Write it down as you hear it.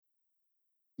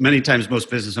many times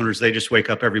most business owners, they just wake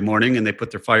up every morning and they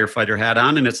put their firefighter hat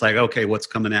on and it's like, okay, what's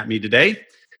coming at me today?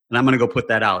 And I'm going to go put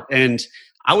that out. And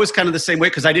I was kind of the same way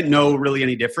because I didn't know really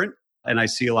any different. And I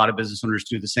see a lot of business owners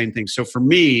do the same thing. So for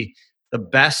me, the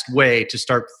best way to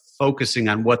start focusing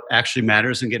on what actually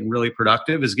matters and getting really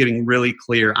productive is getting really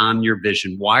clear on your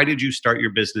vision. Why did you start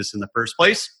your business in the first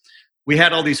place? We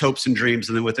had all these hopes and dreams,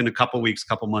 and then within a couple of weeks,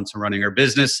 couple months of running our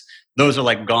business, those are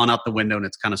like gone out the window and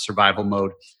it's kind of survival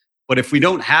mode. But if we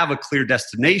don't have a clear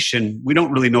destination, we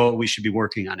don't really know what we should be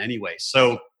working on anyway.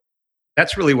 So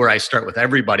that's really where I start with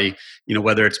everybody,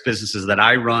 whether it's businesses that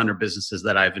I run or businesses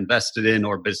that I've invested in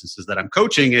or businesses that I'm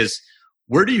coaching, is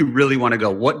where do you really want to go?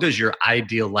 What does your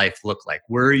ideal life look like?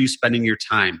 Where are you spending your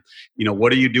time?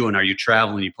 What are you doing? Are you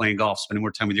traveling? Are you playing golf, spending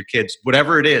more time with your kids?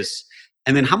 Whatever it is.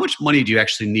 And then how much money do you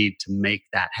actually need to make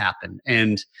that happen?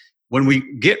 And when we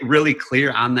get really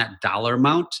clear on that dollar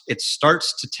amount, it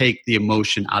starts to take the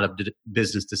emotion out of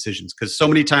business decisions. Because so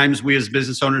many times we as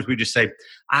business owners, we just say,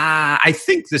 I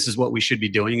think this is what we should be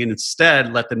doing. And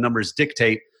instead, let the numbers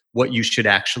dictate what you should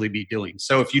actually be doing.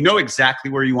 So if you know exactly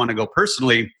where you want to go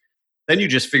personally, then you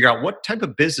just figure out what type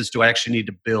of business do I actually need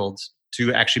to build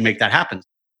to actually make that happen.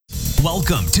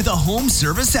 Welcome to the Home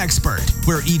Service Expert,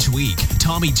 where each week,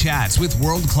 Tommy chats with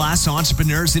world-class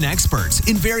entrepreneurs and experts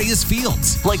in various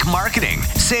fields like marketing,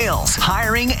 sales,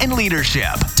 hiring, and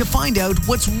leadership to find out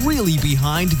what's really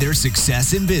behind their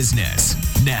success in business.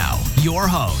 Now, your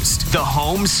host, the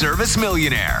Home Service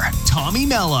Millionaire, Tommy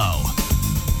Mello.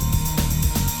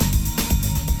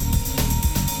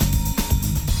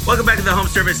 Welcome back to the Home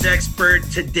Service Expert.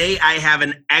 Today, I have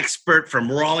an expert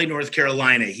from Raleigh, North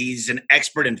Carolina. He's an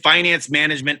expert in finance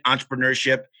management,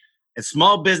 entrepreneurship, and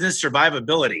small business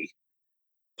survivability.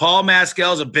 Paul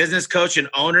Maskill is a business coach and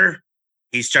owner.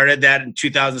 He started that in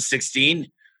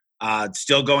 2016.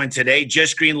 Still going today.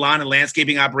 Just Green Lawn and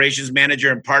Landscaping Operations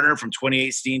Manager and Partner from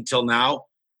 2018 till now.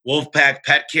 Wolfpack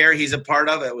Pet Care he's a part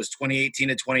of. It was 2018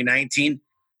 to 2019.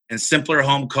 And Simpler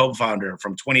Home co-founder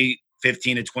from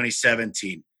 2015 to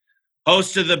 2017.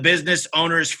 Host of the Business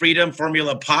Owners Freedom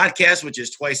Formula podcast, which is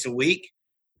twice a week.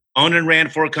 Owned and ran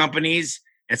 4 companies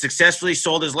and successfully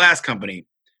sold his last company.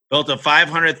 Built a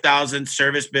 500,000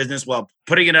 service business while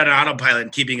putting it on autopilot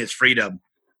and keeping his freedom.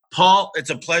 Paul,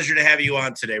 it's a pleasure to have you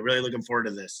on today. Really looking forward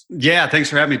to this. Yeah, thanks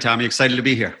for having me, Tommy. Excited to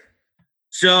be here.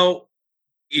 So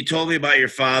you told me about your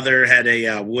father had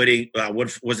a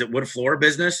wood floor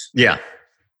business? Yeah.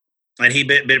 And he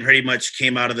pretty much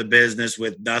came out of the business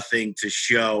with nothing to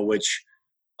show, which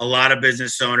a lot of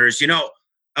business owners,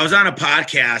 I was on a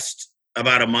podcast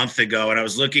about a month ago and I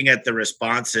was looking at the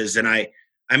responses and I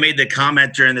made the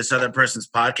comment during this other person's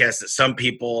podcast that some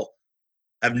people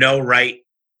have no right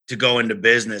to go into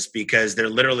business because they're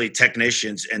literally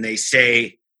technicians and they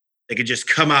say they could just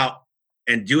come out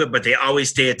and do it, but they always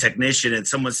stay a technician. And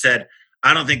someone said,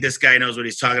 I don't think this guy knows what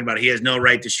he's talking about. He has no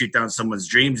right to shoot down someone's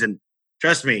dreams. And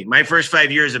trust me, my first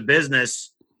 5 years of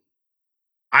business,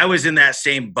 I was in that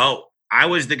same boat. I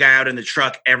was the guy out in the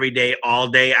truck every day, all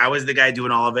day. I was the guy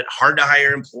doing all of it. Hard to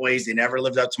hire employees. They never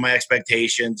lived up to my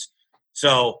expectations.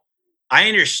 So I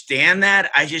understand that.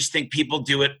 I just think people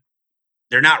do it.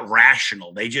 They're not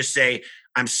rational. They just say,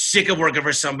 I'm sick of working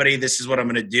for somebody. This is what I'm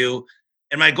going to do.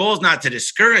 And my goal is not to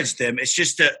discourage them. It's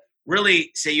just to really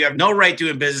say you have no right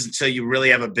doing business until you really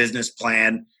have a business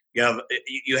plan. You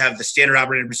have the standard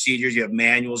operating procedures. You have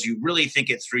manuals. You really think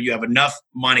it through. You have enough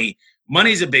money.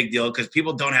 Money's a big deal because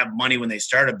people don't have money when they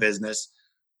start a business.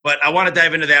 But I want to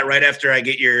dive into that right after I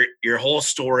get your whole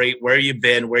story, where you've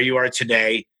been, where you are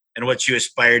today, and what you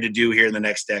aspire to do here in the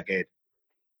next decade.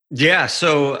 Yeah,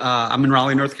 so I'm in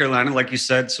Raleigh, North Carolina, like you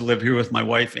said. So live here with my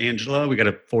wife, Angela. We got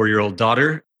a 4-year-old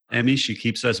daughter, Emmy. She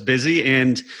keeps us busy.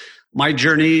 And my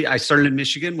journey, I started in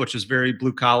Michigan, which was very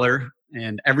blue collar.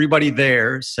 And everybody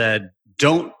there said,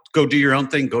 don't go do your own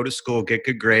thing. Go to school, get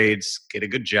good grades, get a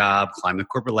good job, climb the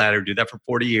corporate ladder, do that for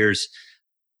 40 years.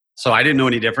 So I didn't know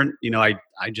any different. I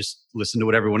just listened to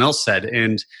what everyone else said.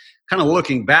 And kind of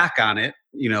looking back on it,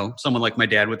 someone like my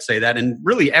dad would say that. And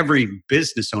really every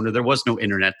business owner, there was no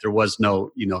internet. There was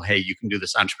no, hey, you can do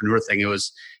this entrepreneur thing. It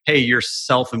was, hey, you're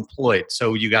self-employed.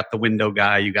 So you got the window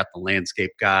guy, you got the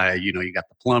landscape guy, you got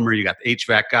the plumber, you got the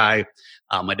HVAC guy.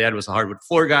 My dad was a hardwood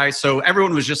floor guy. So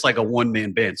everyone was just like a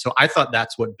one-man band. So I thought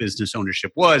that's what business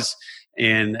ownership was.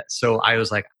 And so I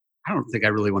was like, I don't think I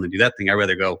really want to do that thing. I'd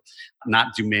rather go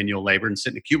not do manual labor and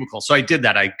sit in a cubicle. So I did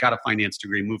that. I got a finance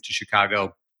degree, moved to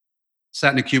Chicago,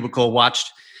 sat in a cubicle,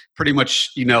 watched pretty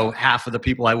much, half of the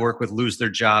people I work with lose their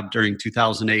job during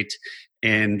 2008.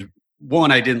 And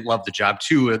one, I didn't love the job.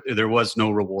 Two, there was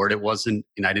no reward. It wasn't,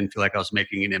 I didn't feel like I was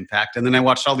making an impact. And then I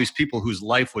watched all these people whose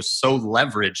life was so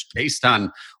leveraged based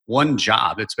on one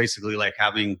job. It's basically like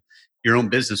having your own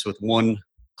business with one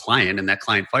client, and that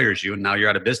client fires you and now you're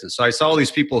out of business. So I saw all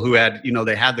these people who had,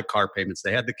 they had the car payments,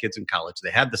 they had the kids in college,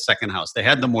 they had the second house, they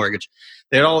had the mortgage,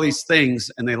 they had all these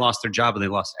things, and they lost their job and they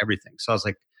lost everything. So I was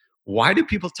like, why do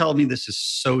people tell me this is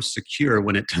so secure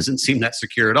when it doesn't seem that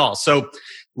secure at all? So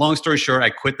long story short,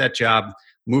 I quit that job,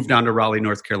 moved down to Raleigh,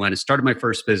 North Carolina, started my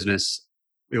first business.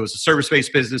 It was a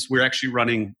service-based business. We were actually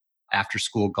running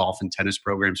after-school golf and tennis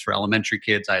programs for elementary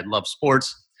kids. I had loved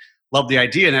sports, loved the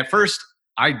idea. And at first,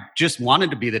 I just wanted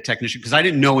to be the technician because I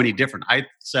didn't know any different. I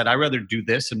said, I'd rather do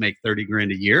this and make 30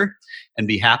 grand a year and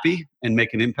be happy and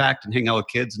make an impact and hang out with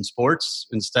kids and sports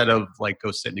instead of like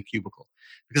go sit in a cubicle.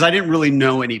 Because I didn't really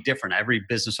know any different. Every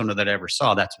business owner that I ever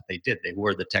saw, that's what they did. They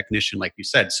were the technician, like you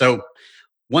said. So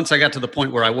once I got to the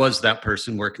point where I was that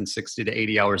person working 60 to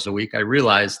 80 hours a week, I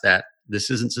realized that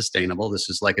this isn't sustainable. This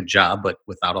is like a job, but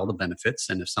without all the benefits.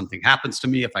 And if something happens to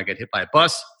me, if I get hit by a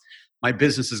bus, my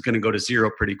business is going to go to zero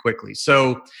pretty quickly.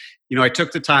 So, I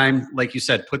took the time, like you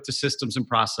said, put the systems and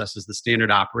processes, the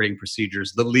standard operating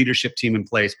procedures, the leadership team in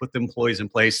place, put the employees in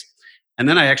place. And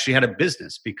then I actually had a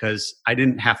business because I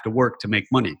didn't have to work to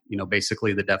make money.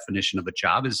 Basically the definition of a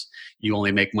job is you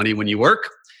only make money when you work.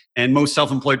 And most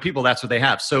self-employed people, that's what they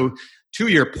have. So to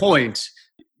your point,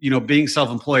 being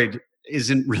self-employed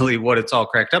isn't really what it's all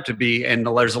cracked up to be. And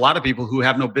there's a lot of people who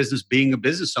have no business being a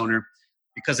business owner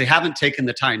because they haven't taken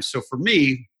the time. So for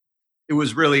me, it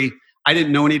was really, I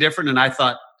didn't know any different. And I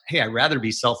thought, hey, I'd rather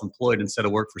be self-employed instead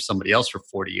of work for somebody else for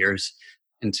 40 years.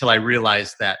 Until I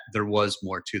realized that there was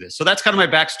more to this. So that's kind of my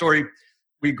backstory.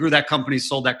 We grew that company,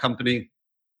 sold that company.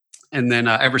 And then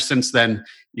ever since then,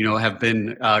 have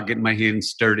been getting my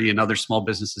hands dirty in other small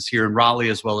businesses here in Raleigh,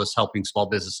 as well as helping small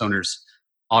business owners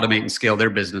automate and scale their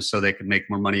business so they can make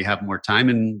more money, have more time,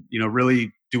 and,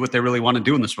 really do what they really want to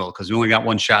do in this role because we only got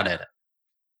one shot at it.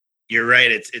 You're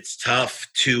right. It's tough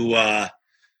to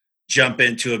jump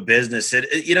into a business.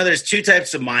 There's two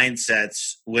types of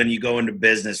mindsets when you go into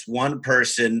business. One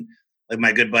person, like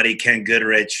my good buddy Ken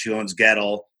Goodrich, who owns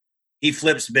Gettle, he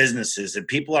flips businesses and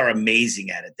people are amazing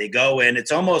at it. They go in,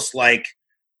 it's almost like,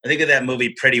 I think of that movie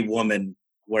Pretty Woman,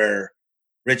 where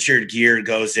Richard Gere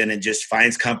goes in and just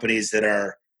finds companies that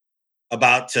are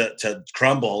about to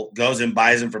crumble, goes and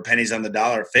buys them for pennies on the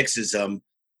dollar, fixes them.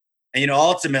 And,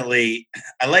 ultimately,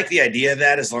 I like the idea of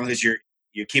that as long as you're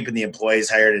keeping the employees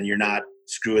hired and you're not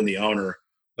screwing the owner.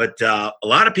 But a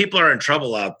lot of people are in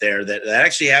trouble out there that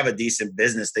actually have a decent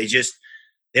business. They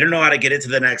don't know how to get it to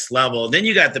the next level. Then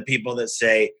you got the people that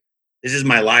say, this is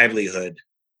my livelihood.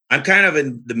 I'm kind of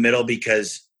in the middle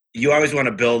because you always want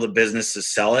to build a business to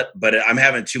sell it, but I'm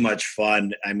having too much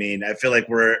fun. I mean, I feel like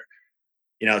we're,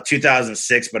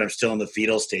 2006, but I'm still in the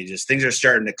fetal stages. Things are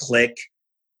starting to click.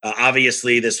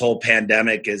 Obviously, this whole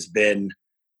pandemic has been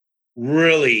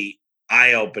really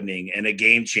eye-opening and a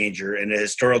game changer and a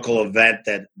historical event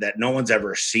that no one's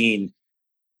ever seen.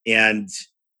 And,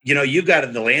 you've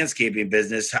got the landscaping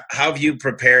business. How have you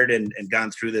prepared and gone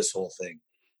through this whole thing?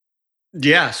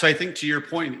 Yeah. So I think to your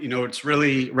point, it's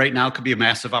really right now could be a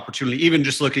massive opportunity. Even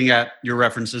just looking at your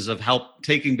references of help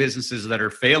taking businesses that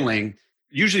are failing.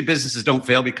 Usually businesses don't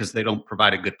fail because they don't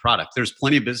provide a good product. There's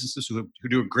plenty of businesses who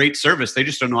do a great service. They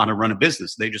just don't know how to run a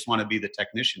business. They just want to be the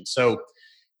technician. So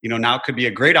now could be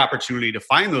a great opportunity to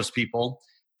find those people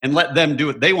and let them do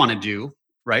what they want to do,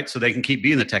 right? So they can keep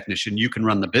being the technician. You can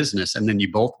run the business and then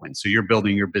you both win. So you're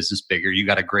building your business bigger. You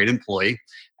got a great employee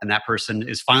and that person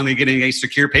is finally getting a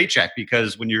secure paycheck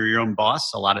because when you're your own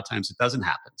boss, a lot of times it doesn't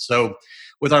happen. So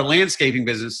with our landscaping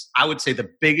business, I would say the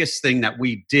biggest thing that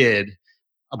we did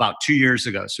about 2 years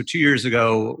ago. So 2 years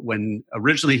ago, when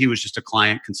originally he was just a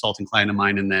consulting client of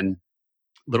mine, and then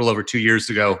a little over 2 years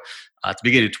ago, at the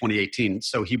beginning of 2018.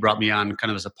 So he brought me on kind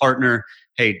of as a partner.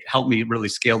 Hey, help me really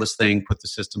scale this thing, put the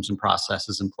systems and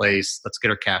processes in place. Let's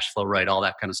get our cash flow right, all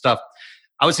that kind of stuff.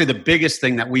 I would say the biggest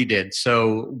thing that we did,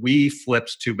 so we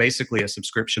flipped to basically a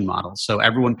subscription model. So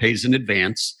everyone pays in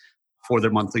advance for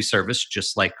their monthly service,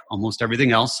 just like almost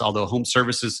everything else, although home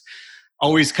services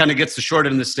always kind of gets the short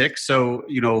end of the stick. So,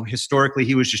 historically,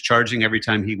 he was just charging every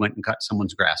time he went and cut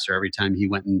someone's grass or every time he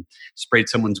went and sprayed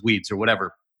someone's weeds or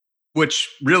whatever, which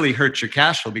really hurts your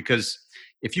cash flow because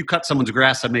if you cut someone's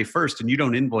grass on May 1st and you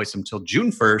don't invoice them till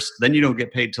June 1st, then you don't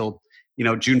get paid till,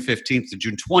 June 15th to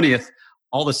June 20th.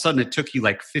 All of a sudden, it took you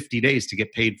like 50 days to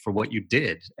get paid for what you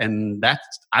did. And that's,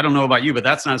 I don't know about you, but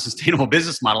that's not a sustainable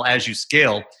business model as you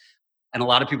scale. And a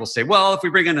lot of people say, well, if we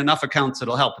bring in enough accounts,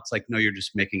 it'll help. It's like, no, you're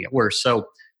just making it worse. So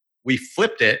we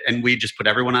flipped it and we just put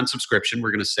everyone on subscription.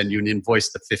 We're going to send you an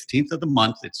invoice the 15th of the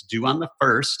month. It's due on the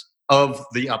 1st of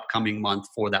the upcoming month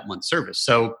for that month's service.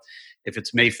 So if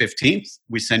it's May 15th,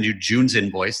 we send you June's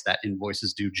invoice. That invoice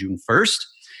is due June 1st.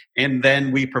 And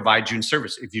then we provide June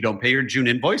service. If you don't pay your June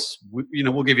invoice,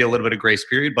 we'll give you a little bit of grace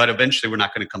period, but eventually we're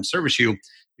not going to come service you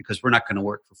because we're not going to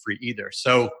work for free either.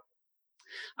 So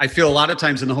I feel a lot of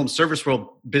times in the home service world,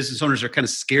 business owners are kind of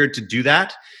scared to do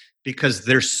that because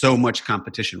there's so much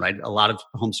competition, right? A lot of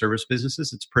home service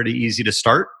businesses, it's pretty easy to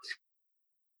start.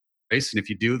 And if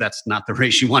you do, that's not the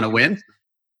race you want to win.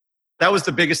 That was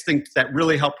the biggest thing that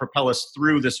really helped propel us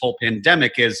through this whole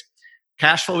pandemic is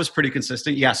cash flow is pretty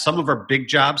consistent. Yeah, some of our big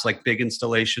jobs, like big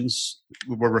installations,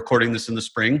 we're recording this in the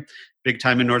spring, big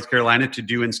time in North Carolina to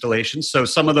do installations. So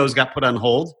some of those got put on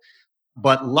hold.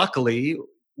 But luckily,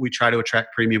 we try to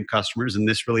attract premium customers, and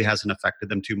this really hasn't affected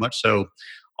them too much. So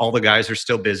all the guys are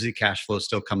still busy. Cash flow is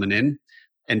still coming in.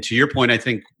 And to your point, I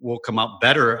think we'll come out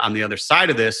better on the other side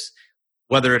of this,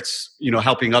 whether it's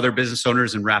helping other business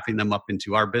owners and wrapping them up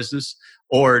into our business,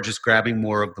 or just grabbing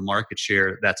more of the market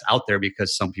share that's out there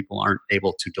because some people aren't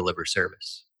able to deliver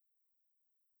service.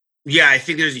 Yeah, I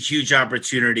think there's a huge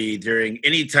opportunity during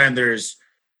anytime there's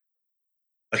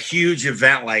a huge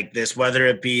event like this, whether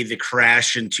it be the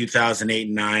crash in 2008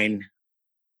 and 9.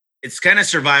 It's kind of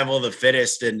survival of the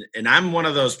fittest. And I'm one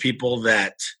of those people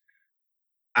that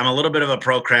I'm a little bit of a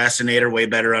procrastinator, way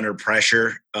better under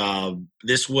pressure.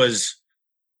 This was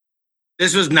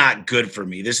not good for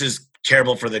me. This is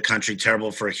terrible for the country,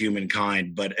 terrible for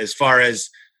humankind. But as far as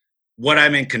what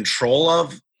I'm in control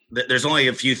of, there's only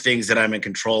a few things that I'm in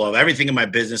control of, everything in my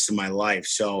business and my life.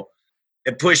 So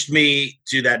it pushed me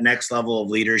to that next level of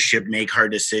leadership, make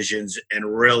hard decisions.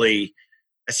 And really,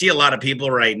 I see a lot of people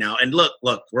right now. And look,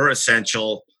 we're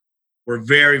essential. We're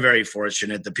very, very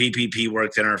fortunate. The PPP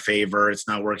worked in our favor. It's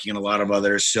not working in a lot of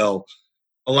others. So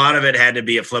a lot of it had to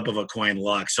be a flip of a coin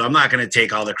luck. So I'm not going to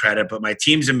take all the credit, but my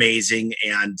team's amazing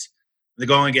and they're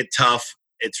going to get tough.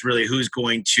 It's really who's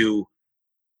going to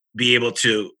be able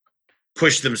to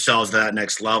push themselves to that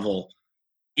next level.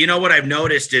 What I've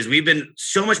noticed is we've been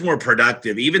so much more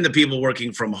productive. Even the people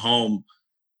working from home,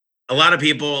 a lot of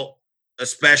people,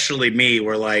 especially me,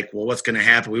 were like, well, what's going to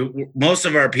happen? Most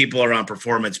of our people are on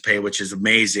performance pay, which is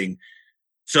amazing.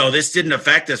 So this didn't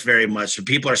affect us very much.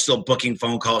 People are still booking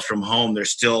phone calls from home. They're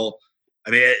still,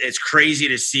 it's crazy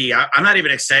to see. I'm not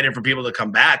even excited for people to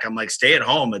come back. I'm like, stay at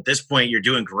home. At this point, you're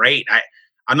doing great.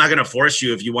 I'm not going to force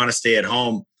you if you want to stay at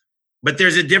home. But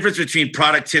there's a difference between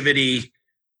productivity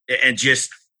and just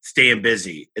staying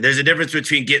busy. There's a difference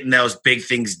between getting those big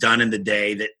things done in the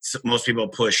day that most people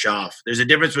push off. There's a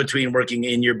difference between working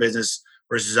in your business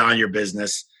versus on your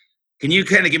business. Can you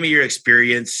kind of give me your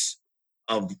experience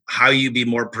of how you be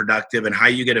more productive and how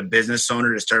you get a business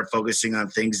owner to start focusing on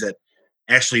things that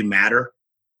actually matter?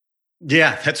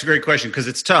 Yeah, that's a great question because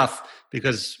it's tough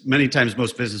because many times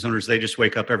most business owners, they just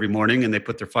wake up every morning and they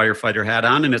put their firefighter hat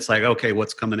on and it's like, okay,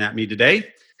 what's coming at me today?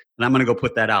 And I'm going to go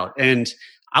put that out. And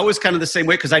I was kind of the same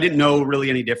way because I didn't know really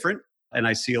any different. And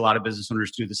I see a lot of business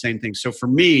owners do the same thing. So for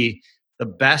me, the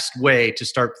best way to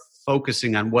start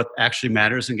focusing on what actually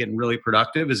matters and getting really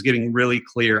productive is getting really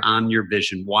clear on your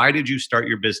vision. Why did you start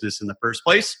your business in the first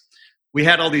place? We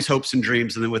had all these hopes and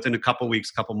dreams. And then within a couple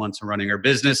weeks, couple months of running our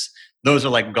business, those are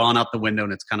like gone out the window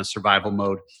and it's kind of survival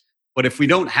mode. But if we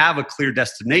don't have a clear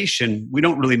destination, we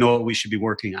don't really know what we should be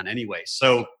working on anyway.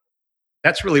 So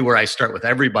that's really where I start with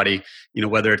everybody,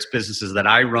 whether it's businesses that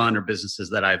I run or businesses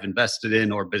that I've invested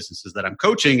in or businesses that I'm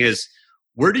coaching is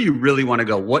where do you really want to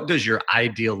go? What does your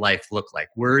ideal life look like?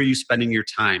 Where are you spending your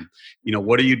time?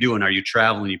 What are you doing? Are you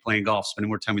traveling? Are you playing golf, spending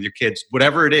more time with your kids?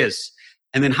 Whatever it is.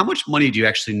 And then how much money do you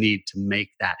actually need to make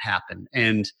that happen?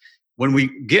 And when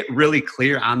we get really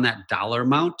clear on that dollar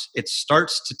amount, it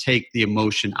starts to take the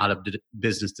emotion out of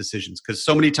business decisions. Because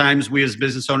so many times we as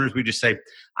business owners, we just say,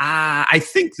 I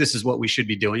think this is what we should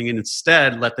be doing. And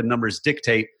instead, let the numbers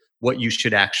dictate what you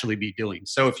should actually be doing.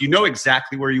 So if you know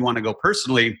exactly where you want to go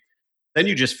personally, then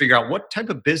you just figure out what type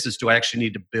of business do I actually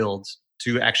need to build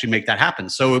to actually make that happen.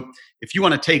 So if you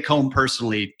want to take home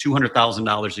personally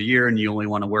 $200,000 a year and you only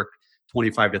want to work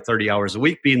 25 to 30 hours a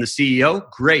week being the CEO,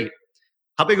 great.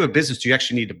 How big of a business do you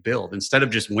actually need to build? Instead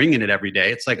of just winging it every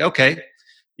day, it's like, okay,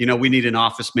 we need an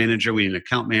office manager, we need an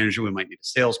account manager, we might need a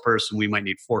salesperson, we might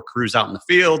need 4 crews out in the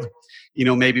field,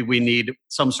 maybe we need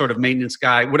some sort of maintenance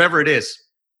guy, whatever it is.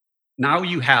 Now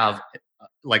you have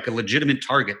like a legitimate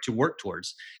target to work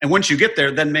towards. And once you get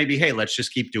there, then maybe, hey, let's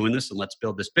just keep doing this and let's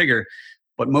build this bigger.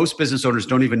 But most business owners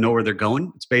don't even know where they're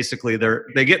going. It's basically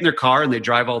they get in their car and they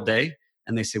drive all day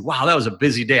and they say, wow, that was a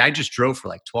busy day. I just drove for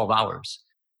like 12 hours.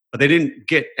 but they didn't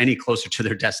get any closer to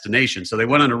their destination. So they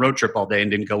went on a road trip all day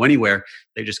and didn't go anywhere.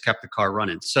 They just kept the car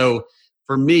running. So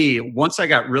for me, once I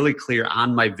got really clear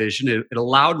on my vision, it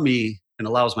allowed me and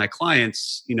allows my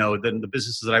clients, the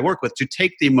businesses that I work with, to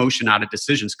take the emotion out of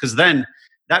decisions, because then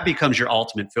that becomes your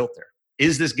ultimate filter.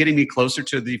 Is this getting me closer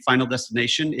to the final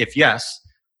destination? If yes,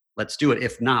 let's do it.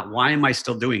 If not, why am I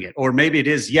still doing it? Or maybe it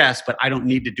is yes, but I don't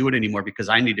need to do it anymore because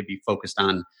I need to be focused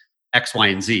on X, Y,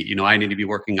 and Z. I need to be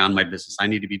working on my business. I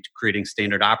need to be creating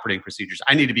standard operating procedures.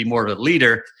 I need to be more of a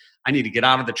leader. I need to get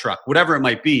out of the truck, whatever it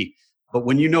might be. But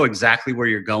when you know exactly where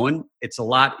you're going, it's a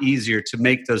lot easier to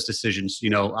make those decisions.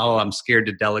 Oh, I'm scared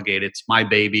to delegate. It's my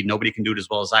baby. Nobody can do it as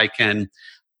well as I can.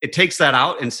 It takes that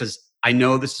out and says, I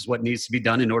know this is what needs to be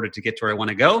done in order to get to where I want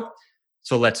to go.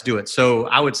 So let's do it. So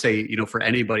I would say, for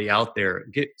anybody out there,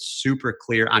 get super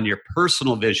clear on your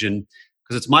personal vision,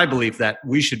 because it's my belief that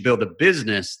we should build a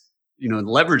business, and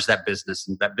leverage that business,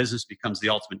 and that business becomes the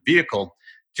ultimate vehicle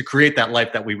to create that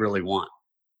life that we really want.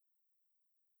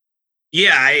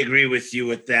 Yeah, I agree with you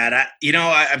with that.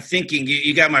 I'm thinking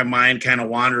you got my mind kind of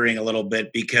wandering a little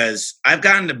bit, because I've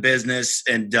gotten to business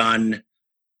and done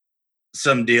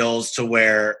some deals to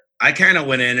where I kind of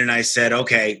went in and I said,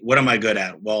 okay, what am I good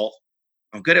at? Well,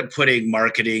 I'm good at putting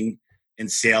marketing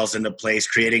and sales into place,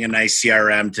 creating a nice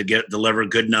CRM to deliver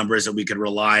good numbers that we could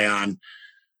rely on.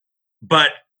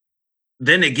 But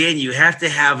then again, you have to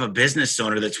have a business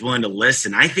owner that's willing to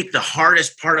listen. I think the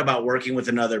hardest part about working with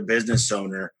another business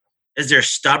owner is they're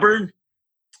stubborn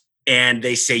and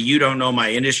they say, you don't know my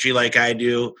industry like I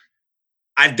do.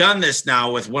 I've done this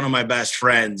now with one of my best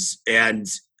friends, and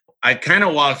I kind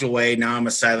of walked away. Now I'm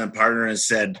a silent partner and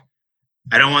said,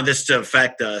 I don't want this to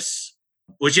affect us,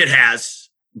 which it has.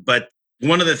 But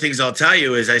one of the things I'll tell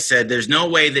you is I said, there's no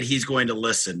way that he's going to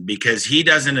listen because he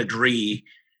doesn't agree.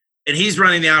 And he's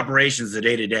running the operations the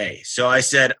day to day. So I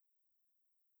said,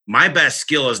 my best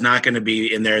skill is not going to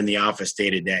be in there in the office day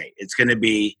to day. It's going to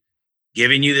be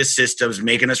giving you the systems,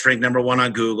 making us rank number one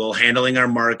on Google, handling our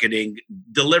marketing,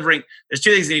 delivering. There's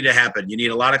two things that need to happen. You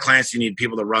need a lot of clients. You need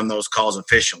people to run those calls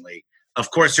efficiently.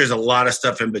 Of course, there's a lot of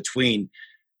stuff in between.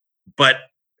 But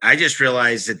I just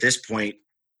realized at this point,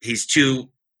 he's too,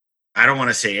 I don't want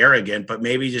to say arrogant, but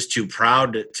maybe just too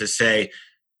proud to say,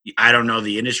 I don't know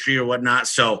the industry or whatnot.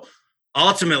 So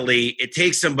ultimately, it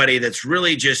takes somebody that's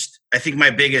really just, I think my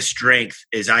biggest strength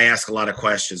is I ask a lot of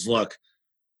questions. Look,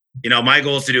 my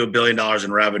goal is to do $1 billion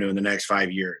in revenue in the next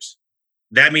 5 years.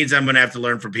 That means I'm going to have to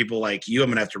learn from people like you. I'm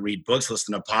going to have to read books,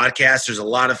 listen to podcasts. There's a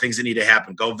lot of things that need to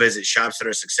happen. Go visit shops that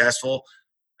are successful.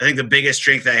 I think the biggest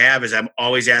strength I have is I'm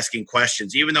always asking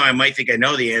questions. Even though I might think I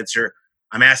know the answer,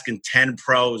 I'm asking 10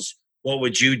 pros, what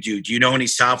would you do? Do you know any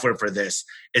software for this?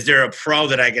 Is there a pro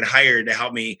that I could hire to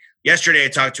help me? Yesterday, I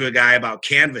talked to a guy about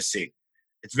canvassing.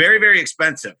 It's very, very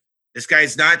expensive. This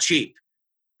guy's not cheap.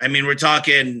 I mean, we're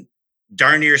talking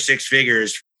darn near 6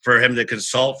 figures for him to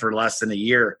consult for less than a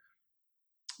year.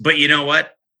 But you know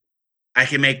what? I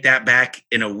can make that back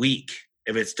in a week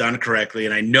if it's done correctly.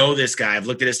 And I know this guy. I've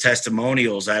looked at his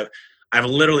testimonials. I've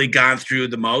literally gone through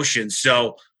the motions.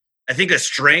 So I think a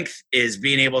strength is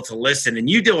being able to listen. And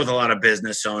you deal with a lot of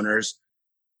business owners.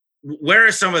 Where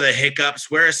are some of the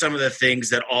hiccups? Where are some of the things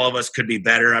that all of us could be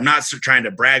better? I'm not trying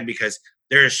to brag because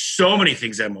there's so many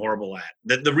things I'm horrible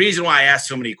at. The reason why I ask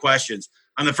so many questions,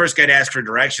 I'm the first guy to ask for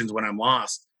directions when I'm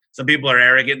lost. Some people are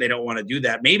arrogant. They don't want to do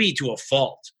that, maybe to a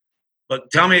fault.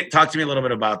 But talk to me a little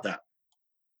bit about that.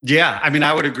 Yeah, I mean,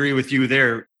 I would agree with you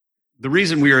there. The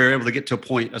reason we were able to get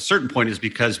to a certain point is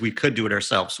because we could do it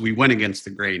ourselves. We went against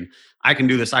the grain. I can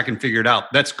do this. I can figure it out.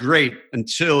 That's great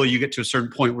until you get to a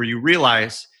certain point where you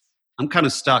realize I'm kind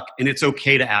of stuck and it's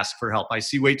okay to ask for help. I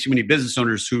see way too many business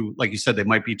owners who, like you said, they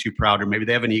might be too proud or maybe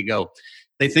they have an ego.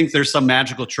 They think there's some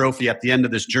magical trophy at the end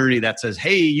of this journey that says,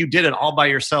 hey, you did it all by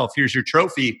yourself. Here's your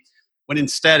trophy. When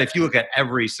instead, if you look at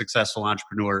every successful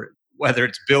entrepreneur, whether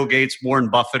it's Bill Gates, Warren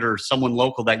Buffett, or someone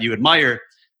local that you admire,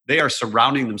 they are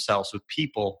surrounding themselves with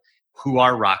people who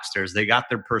are rock stars. They got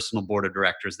their personal board of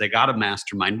directors. They got a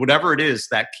mastermind, whatever it is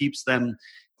that keeps them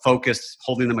focused,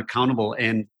 holding them accountable,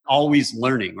 and always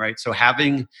learning, right? So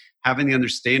having the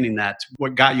understanding that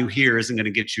what got you here isn't going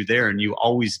to get you there, and you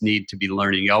always need to be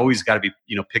learning. You always got to be,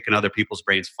 picking other people's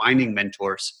brains, finding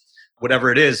mentors,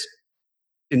 whatever it is.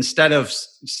 Instead of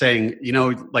saying,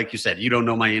 like you said, you don't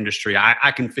know my industry,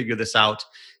 I can figure this out,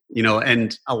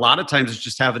 and a lot of times it's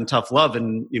just having tough love.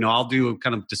 And, I'll do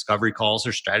kind of discovery calls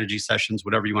or strategy sessions,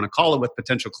 whatever you want to call it, with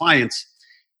potential clients.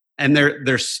 And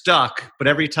they're stuck. But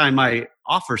every time I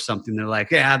offer something, they're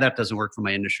like, yeah, that doesn't work for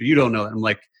my industry. You don't know it. I'm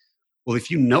like, well, if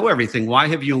you know everything, why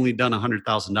have you only done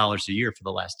 $100,000 a year for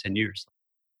the last 10 years?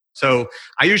 So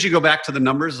I usually go back to the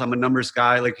numbers. I'm a numbers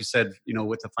guy, like you said,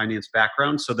 with a finance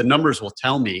background. So the numbers will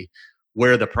tell me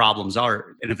where the problems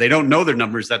are. And if they don't know their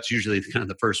numbers, that's usually kind of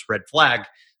the first red flag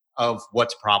of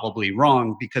what's probably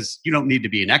wrong, because you don't need to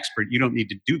be an expert. You don't need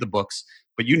to do the books,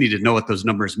 but you need to know what those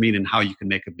numbers mean and how you can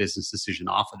make a business decision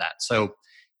off of that. So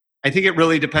I think it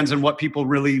really depends on what people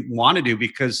really want to do,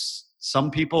 because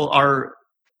some people are,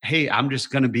 hey, I'm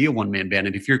just going to be a one-man band.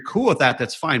 And if you're cool with that,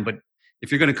 that's fine. But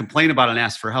if you're going to complain about it and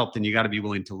ask for help, then you got to be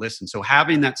willing to listen. So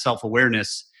having that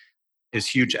self-awareness is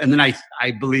huge. And then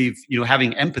I believe,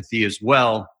 having empathy as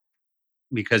well,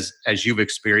 because as you've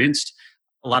experienced,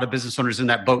 a lot of business owners in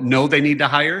that boat know they need to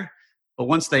hire. But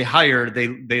once they hire,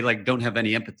 they like don't have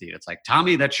any empathy. It's like,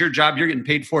 Tommy, that's your job. You're getting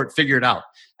paid for it. Figure it out.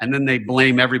 And then they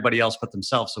blame everybody else but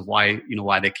themselves of why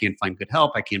they can't find good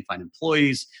help. I can't find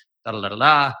employees, da da da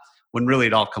da. When really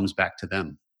it all comes back to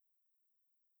them.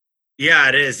 Yeah,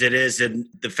 it is. It is. And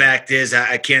the fact is,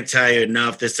 I can't tell you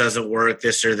enough, this doesn't work,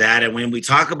 this or that. And when we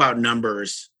talk about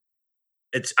numbers,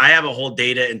 I have a whole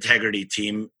data integrity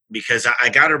team, because I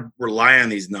got to rely on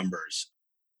these numbers.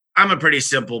 I'm a pretty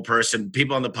simple person.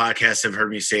 People on the podcast have heard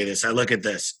me say this. I look at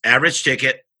this average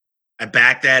ticket. I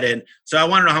back that in. So I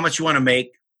want to know how much you want to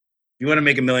make. You want to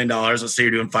make $1 million. Let's say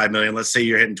you're doing 5 million. Let's say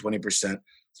you're hitting 20%.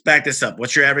 Let's back this up.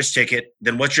 What's your average ticket?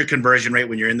 Then what's your conversion rate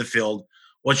when you're in the field?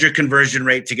 What's your conversion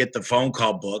rate to get the phone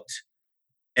call booked?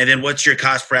 And then what's your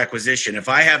cost per acquisition? If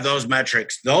I have those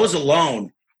metrics, those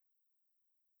alone,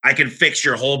 I can fix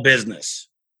your whole business,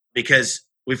 because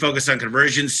we focus on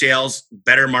conversion, sales,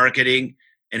 better marketing,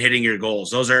 and hitting your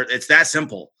goals. It's that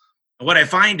simple. And what I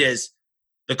find is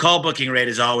the call booking rate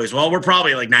is always, well, we're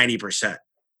probably like 90%.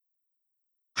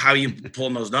 How you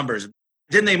pulling those numbers?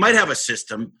 Then they might have a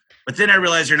system, but then I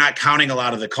realized you're not counting a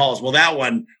lot of the calls. Well, that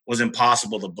one was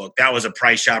impossible to book. That was a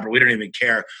price shopper. We don't even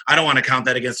care. I don't want to count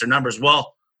that against their numbers.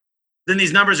 Well, then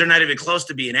these numbers are not even close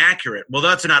to being accurate. Well,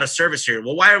 that's an out of service area.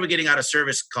 Well, why are we getting out of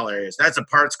service call areas? That's a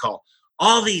parts call.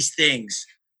 All these things.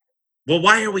 Well,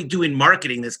 why are we doing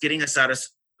marketing that's getting us out of,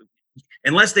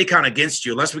 unless they count against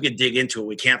you, unless we can dig into it,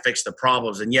 we can't fix the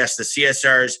problems. And yes, the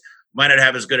CSRs might not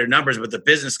have as good of numbers, but the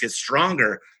business gets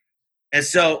stronger. And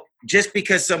so just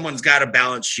because someone's got a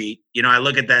balance sheet, I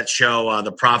look at that show,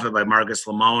 The Profit by Marcus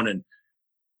Lemon, and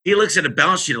he looks at a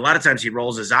balance sheet. A lot of times he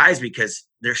rolls his eyes because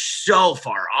they're so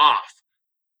far off.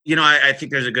 I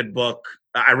think there's a good book.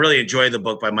 I really enjoy the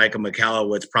book by Michael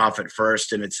McCullough, Profit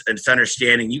First, and it's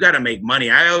understanding you got to make money.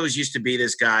 I always used to be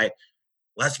this guy,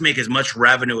 let's make as much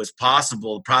revenue as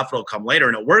possible. The profit will come later,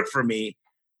 and it worked for me.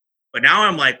 But now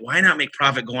I'm like, why not make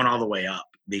profit going all the way up?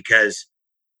 Because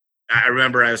I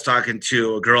remember I was talking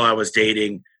to a girl I was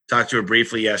dating, talked to her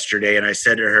briefly yesterday, and I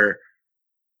said to her,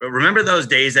 remember those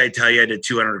days I tell you I did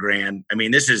 200 grand? I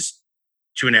mean, this is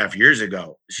 2.5 years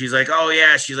ago. She's like, oh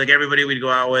yeah. She's like, everybody we'd go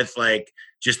out with, like,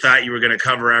 just thought you were going to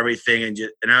cover everything.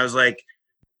 And I was like,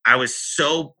 I was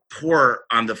so poor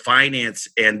on the finance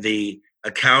and the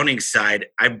accounting side.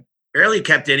 I barely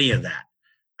kept any of that.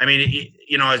 I mean,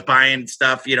 I was buying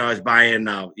stuff, I was buying,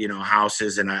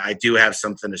 houses, and I do have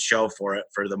something to show for it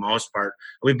for the most part.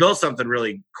 We built something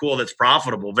really cool that's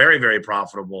profitable, very, very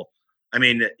profitable. I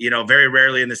mean, very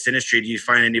rarely in this industry do you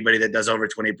find anybody that does over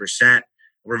 20%.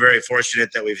 We're very fortunate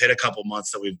that we've hit a couple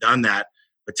months that we've done that,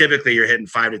 but typically you're hitting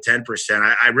 5 to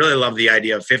 10%. I really love the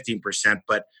idea of 15%,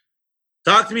 but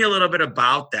talk to me a little bit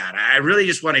about that. I really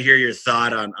just want to hear your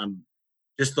thought on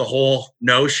just the whole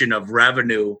notion of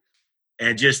revenue.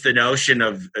 And just the notion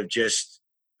of just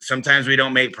sometimes we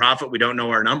don't make profit. We don't know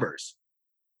our numbers.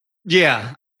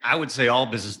 Yeah, I would say all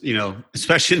business,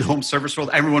 especially in the home service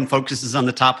world, everyone focuses on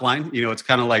the top line. It's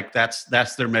kind of like that's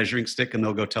their measuring stick, and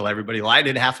they'll go tell everybody, well, I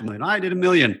did $500,000. I did $1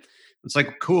 million. It's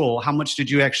like, cool. How much did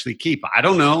you actually keep? I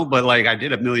don't know, but like I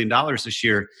did $1 million this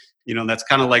year. That's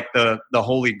kind of like the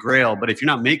holy grail. But if you're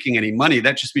not making any money,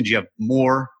 that just means you have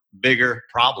more bigger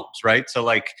problems, right? So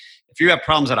like, if you have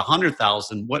problems at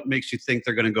 100,000, what makes you think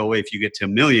they're going to go away if you get to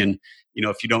 1 million,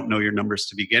 if you don't know your numbers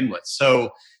to begin with? So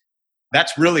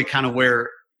that's really kind of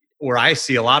where I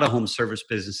see a lot of home service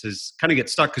businesses kind of get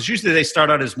stuck, because usually they start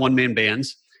out as one-man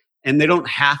bands and they don't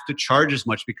have to charge as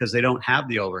much because they don't have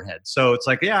the overhead. So it's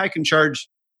like, yeah, I can charge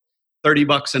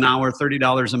 $30 an hour,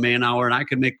 $30 a man hour, and I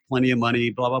can make plenty of money,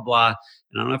 blah, blah, blah.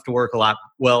 And I don't have to work a lot.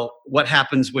 Well, what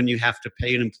happens when you have to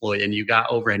pay an employee and you got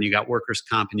overhead and you got workers'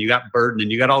 comp and you got burden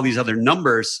and you got all these other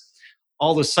numbers?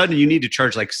 All of a sudden you need to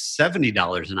charge like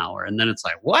 $70 an hour. And then it's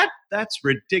like, what? That's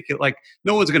ridiculous. Like,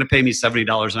 no one's going to pay me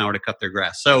 $70 an hour to cut their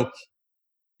grass. So,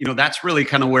 that's really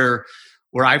kind of where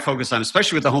I focus on,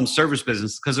 especially with the home service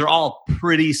business, because they're all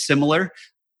pretty similar.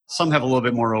 Some have a little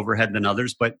bit more overhead than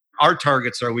others, but our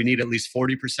targets are we need at least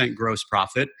 40% gross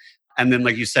profit And then,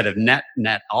 like you said, a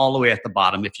net all the way at the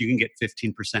bottom. If you can get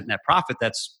 15% net profit,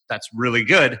 that's really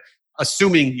good,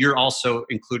 assuming you're also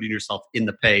including yourself in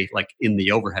the pay, like in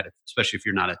the overhead, especially if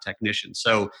you're not a technician.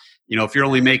 So, if you're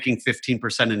only making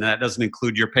 15% and that doesn't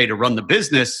include your pay to run the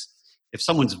business, if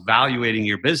someone's evaluating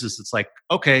your business, it's like,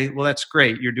 okay, well, that's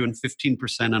great. You're doing 15%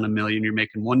 on $1 million, you're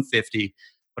making 150.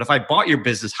 But if I bought your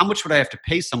business, how much would I have to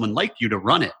pay someone like you to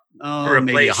run it? Oh,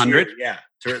 maybe 100. Yeah.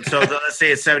 So let's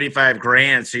say it's 75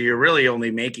 grand. So you're really only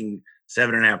making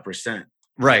 7.5%.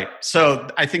 Right. So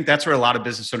I think that's where a lot of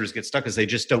business owners get stuck, is they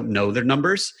just don't know their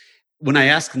numbers. When I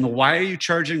ask them, why are you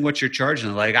charging what you're charging?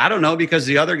 They're like, I don't know, because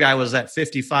the other guy was at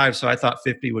 55, so I thought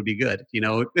 50 would be good.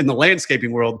 In the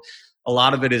landscaping world, a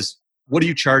lot of it is, what do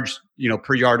you charge,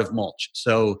 per yard of mulch?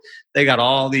 So they got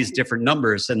all these different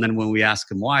numbers. And then when we ask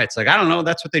them why, it's like, I don't know,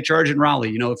 that's what they charge in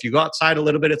Raleigh. If you go outside a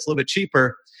little bit, it's a little bit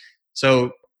cheaper.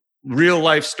 So real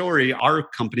life story, our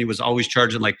company was always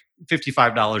charging like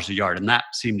 $55 a yard, and that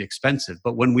seemed expensive.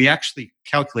 But when we actually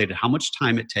calculated how much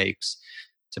time it takes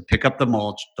to pick up the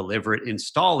mulch, deliver it,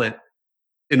 install it,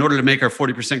 in order to make our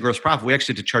 40% gross profit, we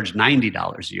actually had to charge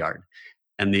 $90 a yard.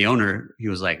 And the owner, he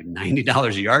was like, $90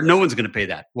 a yard? No one's going to pay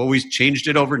that. Well, we changed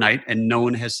it overnight and no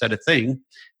one has said a thing.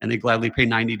 And they gladly pay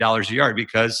 $90 a yard,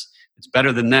 because it's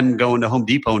better than them going to Home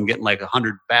Depot and getting like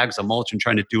 100 bags of mulch and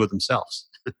trying to do it themselves.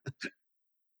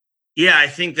 Yeah, I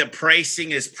think the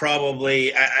pricing is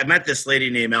probably, I met this lady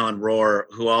named Ellen Rohr,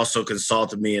 who also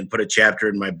consulted me and put a chapter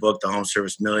in my book, The Home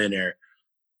Service Millionaire.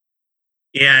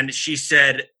 And she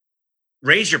said,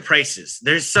 raise your prices.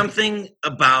 There's something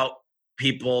about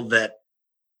people that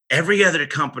every other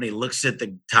company looks at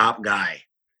the top guy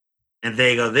and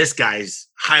they go, this guy's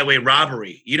highway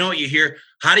robbery. You know what you hear?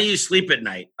 How do you sleep at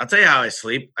night? I'll tell you how I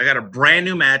sleep. I got a brand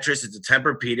new mattress. It's a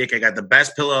Tempur-Pedic. I got the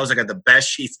best pillows. I got the best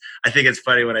sheets. I think it's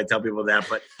funny when I tell people that.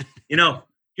 But,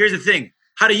 here's the thing.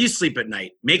 How do you sleep at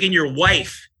night? Making your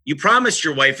wife. You promised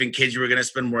your wife and kids you were going to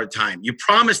spend more time. You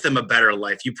promised them a better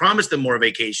life. You promised them more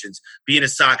vacations, being a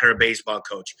soccer or baseball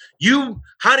coach.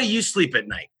 How do you sleep at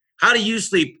night? How do you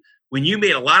sleep when you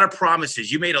made a lot of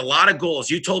promises? You made a lot of goals.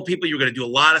 You told people you were going to do a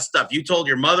lot of stuff. You told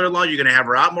your mother-in-law you're going to have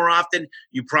her out more often.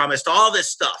 You promised all this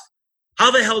stuff.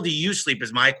 How the hell do you sleep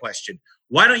is my question.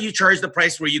 Why don't you charge the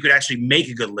price where you could actually make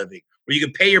a good living, where you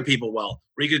could pay your people well,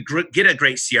 where you could get a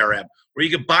great CRM, where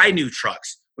you could buy new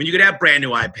trucks, when you could have brand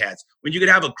new iPads, when you could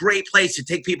have a great place to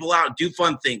take people out and do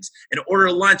fun things and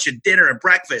order lunch and dinner and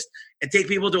breakfast and take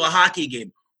people to a hockey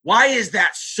game? Why is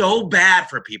that so bad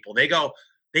for people?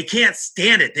 They can't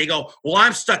stand it. They go, well,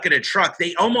 I'm stuck in a truck.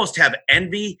 They almost have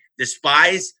envy,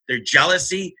 despise, their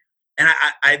jealousy. And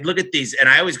I look at these, and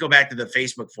I always go back to the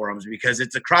Facebook forums, because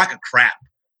it's a crock of crap.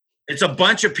 It's a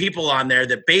bunch of people on there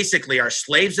that basically are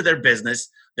slaves of their business.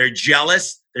 They're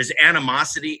jealous. There's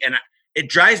animosity. And it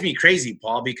drives me crazy,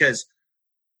 Paul, because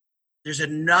there's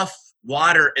enough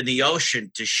water in the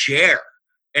ocean to share.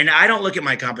 And I don't look at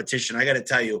my competition. I got to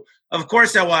tell you, of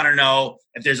course, I want to know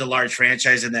if there's a large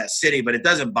franchise in that city, but it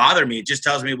doesn't bother me. It just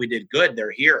tells me we did good.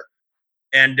 They're here.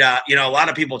 And, a lot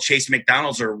of people chase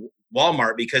McDonald's or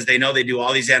Walmart because they know they do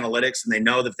all these analytics and they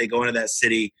know that if they go into that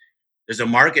city, there's a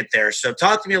market there. So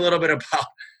talk to me a little bit about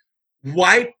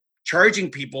why charging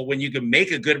people when you can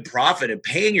make a good profit and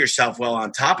paying yourself well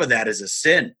on top of that is a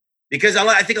sin. Because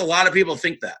I think a lot of people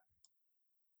think that.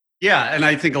 Yeah, and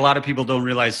I think a lot of people don't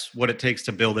realize what it takes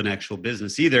to build an actual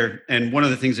business either. And one of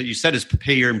the things that you said is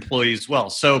pay your employees well.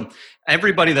 So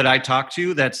everybody that I talk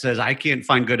to that says, I can't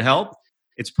find good help,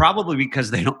 it's probably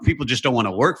because people just don't want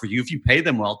to work for you. If you pay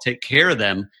them well, take care of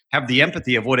them, have the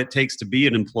empathy of what it takes to be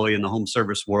an employee in the home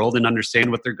service world and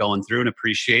understand what they're going through and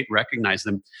appreciate, recognize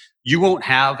them, you won't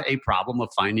have a problem of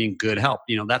finding good help.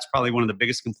 That's probably one of the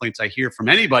biggest complaints I hear from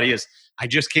anybody is, I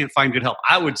just can't find good help.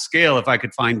 I would scale if I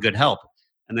could find good help.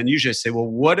 And then usually I say, well,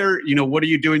 what are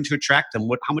you doing to attract them?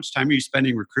 How much time are you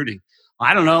spending recruiting? Well,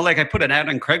 I don't know. Like I put an ad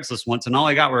on Craigslist once and all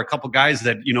I got were a couple guys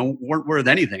that, weren't worth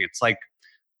anything. It's like,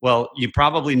 well, you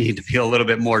probably need to be a little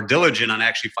bit more diligent on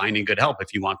actually finding good help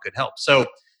if you want good help. So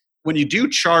when you do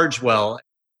charge well,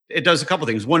 it does a couple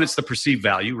things. One, it's the perceived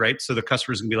value, right? So the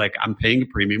customer's gonna be like, I'm paying a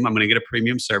premium. I'm going to get a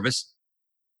premium service.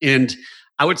 And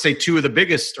I would say two of the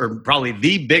biggest, or probably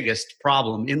the biggest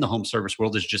problem in the home service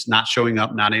world is just not showing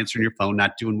up, not answering your phone,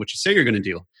 not doing what you say you're going to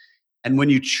do. And when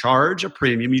you charge a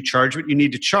premium, you charge what you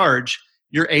need to charge,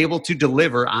 you're able to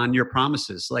deliver on your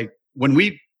promises. Like when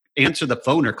we answer the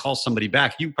phone or call somebody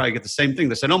back, you probably get the same thing.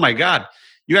 They said, oh my God,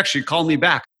 you actually called me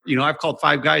back. I've called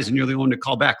 5 guys and you're the one to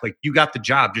call back. Like you got the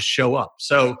job, just show up.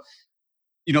 So,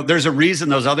 there's a reason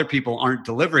those other people aren't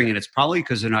delivering, and it's probably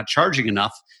because they're not charging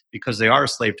enough, because they are a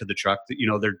slave to the truck.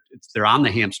 They're on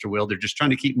the hamster wheel. They're just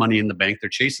trying to keep money in the bank. They're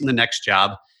chasing the next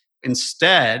job.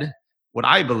 Instead, what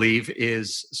I believe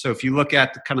is, so if you look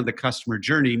at the kind of the customer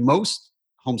journey, most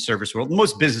home service world,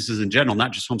 most businesses in general,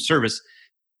 not just home service,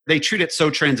 they treat it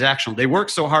so transactional. They work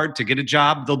so hard to get a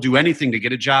job. They'll do anything to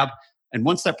get a job. And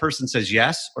once that person says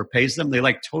yes or pays them, they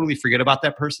like totally forget about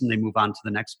that person. They move on to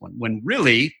the next one. When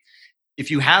really, if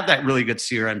you have that really good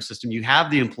CRM system, you have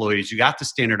the employees, you got the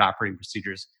standard operating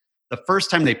procedures, the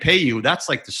first time they pay you, that's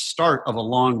like the start of a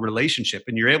long relationship.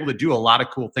 And you're able to do a lot of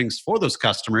cool things for those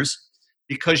customers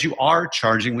because you are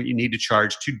charging what you need to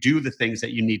charge to do the things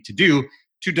that you need to do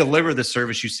to deliver the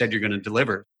service you said you're going to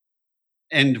deliver.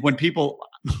 And when people,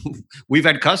 we've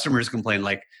had customers complain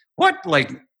like, what,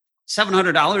 like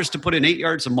 $700 to put in 8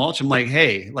 yards of mulch? I'm like,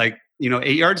 hey, like,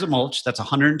 8 yards of mulch, that's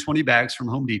 120 bags from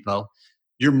Home Depot.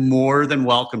 You're more than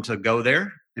welcome to go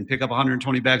there and pick up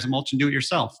 120 bags of mulch and do it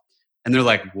yourself. And they're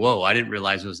like, whoa, I didn't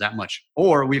realize it was that much.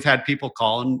 Or we've had people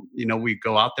call and, we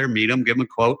go out there, meet them, give them a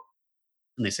quote.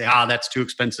 And they say, that's too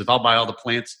expensive. I'll buy all the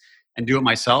plants and do it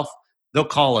myself. They'll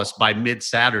call us by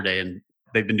mid-Saturday and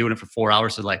they've been doing it for 4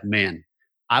 hours. They're like, man,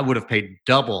 I would have paid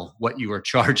double what you were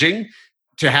charging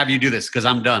to have you do this because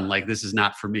I'm done. Like, this is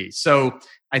not for me. So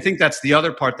I think that's the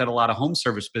other part that a lot of home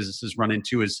service businesses run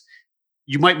into is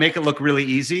you might make it look really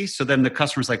easy. So then the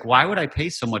customer's like, why would I pay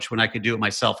so much when I could do it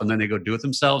myself? And then they go do it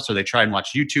themselves. Or they try and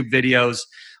watch YouTube videos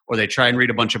or they try and read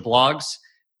a bunch of blogs.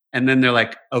 And then they're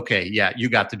like, okay, yeah, you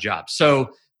got the job. So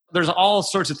there's all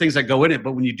sorts of things that go in it.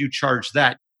 But when you do charge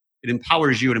that, it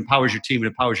empowers you, it empowers your team, it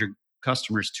empowers your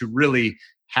customers to really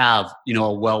have,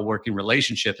 a well-working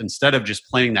relationship instead of just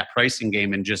playing that pricing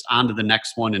game and just on to the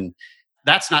next one. And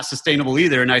that's not sustainable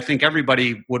either. And I think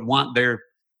everybody would want their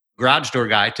garage door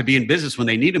guy to be in business when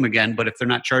they need him again. But if they're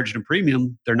not charging a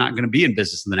premium, they're not going to be in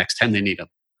business the next time they need him.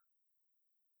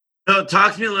 So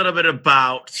talk to me a little bit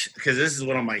about, because this is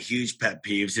one of my huge pet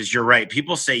peeves, is you're right.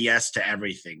 People say yes to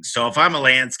everything. So if I'm a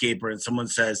landscaper and someone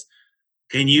says,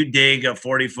 can you dig a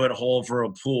 40-foot hole for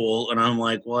a pool? And I'm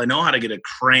like, well, I know how to get a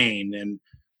crane. And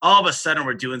all of a sudden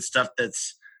we're doing stuff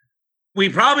we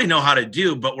probably know how to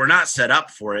do, but we're not set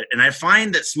up for it. And I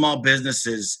find that small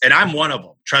businesses, and I'm one of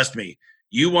them, trust me,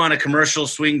 you want a commercial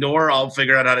swing door, I'll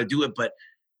figure out how to do it.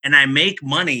 And I make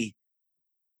money.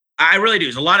 I really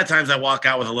do. A lot of times I walk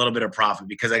out with a little bit of profit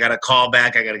because I got to call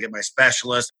back. I got to get my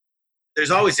specialist.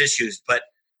 There's always issues, but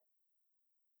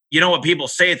you know what people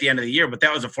say at the end of the year, but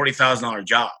that was a $40,000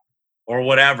 job or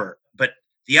whatever. But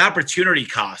the opportunity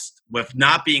cost with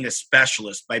not being a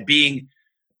specialist, by being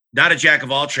not a jack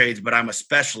of all trades, but I'm a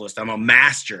specialist, I'm a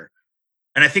master.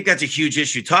 And I think that's a huge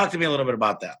issue. Talk to me a little bit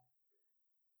about that.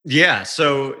 Yeah.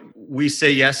 So we say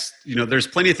yes, there's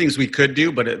plenty of things we could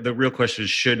do, but the real question is,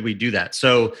 should we do that?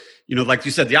 So, like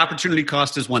you said, the opportunity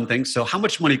cost is one thing. So how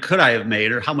much money could I have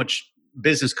made or how much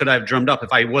business could I have drummed up if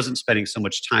I wasn't spending so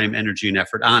much time, energy, and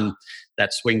effort on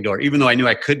that swing door? Even though I knew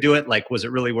I could do it, like, was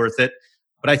it really worth it?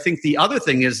 But I think the other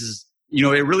thing is,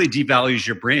 it really devalues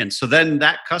your brand. So then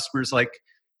that customer's like,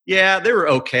 yeah, they were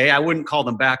okay. I wouldn't call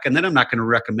them back. And then I'm not going to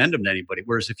recommend them to anybody.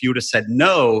 Whereas if you would have said,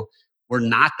 no, we're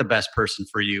not the best person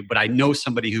for you, but I know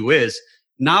somebody who is.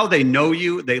 Now they know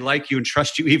you, they like you and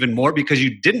trust you even more because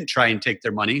you didn't try and take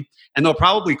their money. And they'll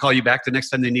probably call you back the next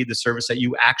time they need the service that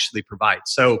you actually provide.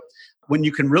 So when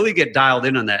you can really get dialed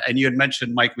in on that, and you had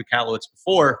mentioned Mike Michalowicz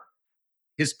before,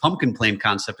 his pumpkin plane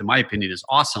concept, in my opinion, is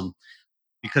awesome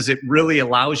because it really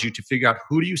allows you to figure out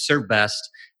who do you serve best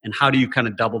and how do you kind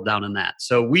of double down on that.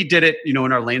 So we did it, in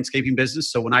our landscaping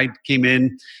business. So when I came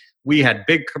in, we had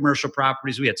big commercial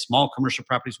properties. We had small commercial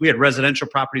properties. We had residential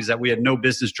properties that we had no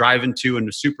business driving to and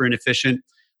were super inefficient.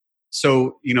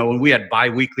 So, when we had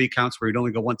bi-weekly accounts where we'd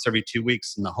only go once every 2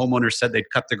 weeks and the homeowner said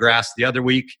they'd cut the grass the other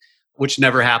week, which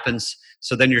never happens.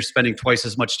 So then you're spending twice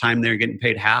as much time there, getting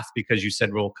paid half because you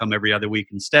said we'll come every other week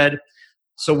instead.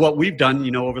 So what we've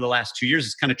done, over the last 2 years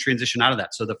is kind of transition out of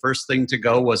that. So the first thing to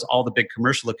go was all the big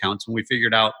commercial accounts. When we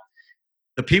figured out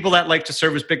the people that like to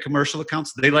service big commercial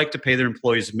accounts, they like to pay their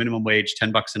employees minimum wage,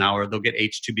 $10 an hour. They'll get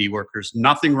H-2B workers.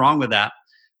 Nothing wrong with that.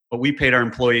 But we paid our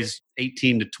employees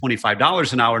 $18 to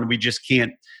 $25 an hour, and we just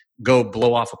can't go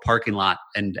blow off a parking lot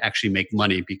and actually make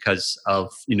money because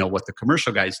of, what the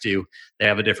commercial guys do. They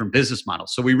have a different business model.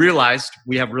 So we realized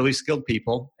we have really skilled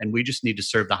people, and we just need to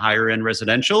serve the higher end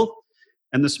residential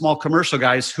and the small commercial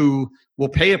guys who will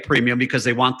pay a premium because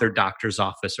they want their doctor's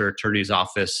office or attorney's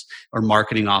office or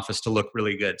marketing office to look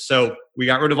really good. So we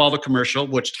got rid of all the commercial,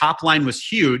 which top line was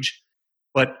huge,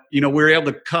 but we were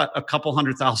able to cut a couple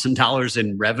 $100,000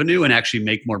 in revenue and actually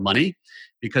make more money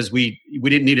because we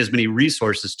didn't need as many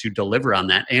resources to deliver on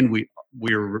that. And we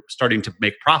were starting to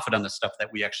make profit on the stuff that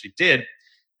we actually did.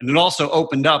 And it also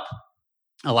opened up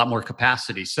a lot more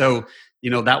capacity. So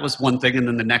that was one thing. And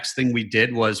then the next thing we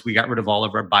did was we got rid of all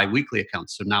of our biweekly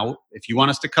accounts. So now if you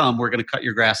want us to come, we're going to cut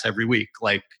your grass every week.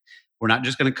 Like, we're not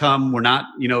just going to come. We're not,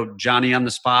 Johnny on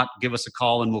the spot, give us a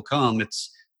call and we'll come.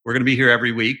 We're going to be here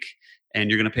every week and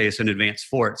you're going to pay us in advance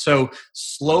for it. So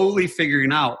slowly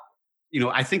figuring out,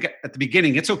 I think at the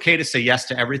beginning, it's okay to say yes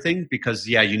to everything because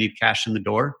you need cash in the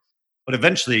door. But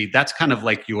eventually that's kind of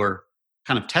like your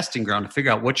kind of testing ground to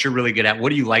figure out what you're really good at. What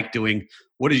do you like doing?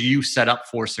 What do you set up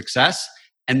for success?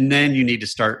 And then you need to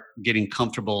start getting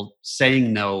comfortable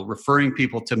saying no, referring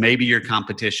people to maybe your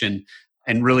competition,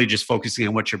 and really just focusing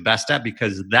on what you're best at,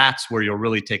 because that's where you'll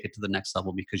really take it to the next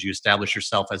level, because you establish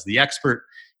yourself as the expert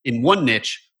in one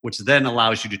niche, which then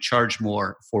allows you to charge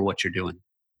more for what you're doing.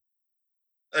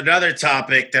 Another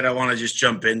topic that I want to just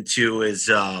jump into is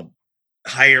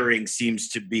hiring seems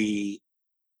to be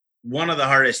one of the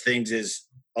hardest things. Is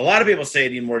a lot of people say you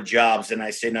need more jobs, and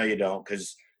I say, no, you don't,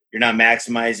 because you're not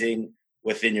maximizing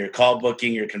within your call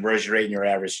booking, your conversion rate, and your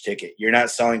average ticket. You're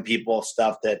not selling people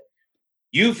stuff that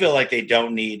you feel like they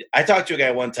don't need. I talked to a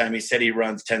guy one time. He said he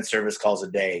runs 10 service calls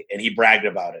a day, and he bragged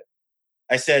about it.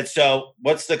 I said, so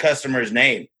what's the customer's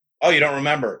name? Oh, you don't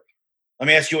remember? Let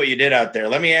me ask you what you did out there.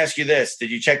 Let me ask you this.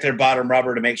 Did you check their bottom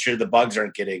rubber to make sure the bugs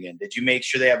aren't getting in? Did you make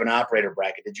sure they have an operator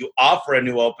bracket? Did you offer a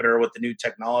new opener with the new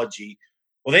technology?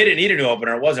 Well, they didn't need a new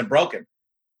opener. It wasn't broken.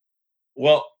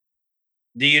 Well,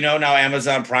 do you know now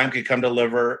Amazon Prime could come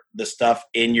deliver the stuff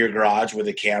in your garage with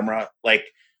a camera? Like,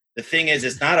 the thing is,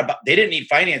 it's not about, they didn't need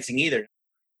financing either.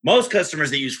 Most customers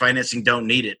that use financing don't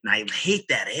need it. And I hate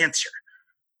that answer.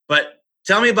 But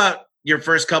tell me about your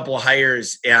first couple of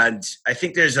hires. And I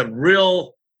think there's a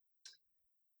real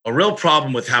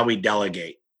problem with how we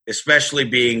delegate, especially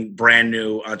being brand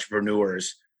new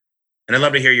entrepreneurs. And I'd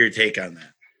love to hear your take on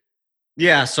that.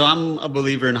 Yeah. So I'm a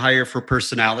believer in hire for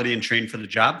personality and train for the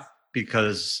job,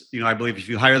 because, I believe if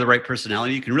you hire the right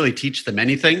personality, you can really teach them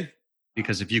anything,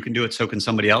 because if you can do it, so can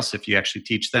somebody else if you actually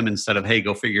teach them instead of, hey,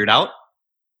 go figure it out.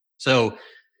 So,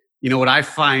 what I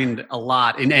find a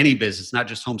lot in any business, not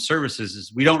just home services,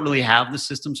 is we don't really have the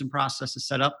systems and processes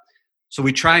set up. So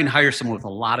we try and hire someone with a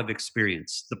lot of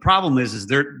experience. The problem is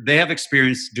they have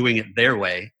experience doing it their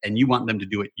way, and you want them to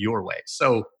do it your way.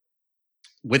 So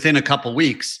within a couple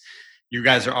weeks, you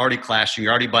guys are already clashing,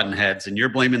 you're already butting heads, and you're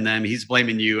blaming them, he's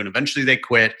blaming you, and eventually they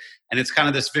quit. And it's kind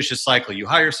of this vicious cycle. You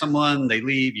hire someone, they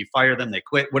leave, you fire them, they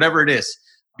quit, whatever it is,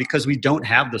 because we don't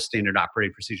have those standard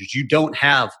operating procedures. You don't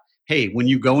have, hey, when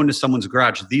you go into someone's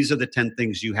garage, these are the 10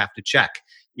 things you have to check.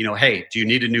 Hey, do you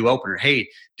need a new opener? Hey,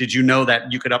 did you know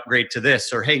that you could upgrade to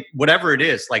this? Or hey, whatever it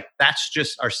is, like, that's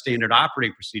just our standard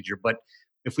operating procedure. But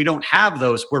if we don't have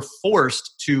those, we're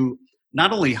forced to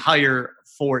not only hire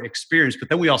for experience, but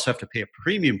then we also have to pay a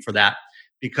premium for that,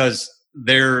 because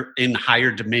they're in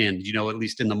higher demand, at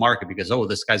least in the market, because,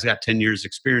 this guy's got 10 years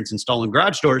experience installing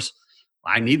garage doors.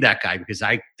 I need that guy because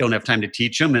I don't have time to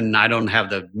teach him, and I don't have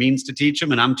the means to teach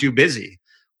him, and I'm too busy.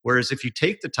 Whereas if you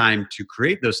take the time to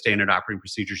create those standard operating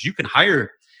procedures, you can hire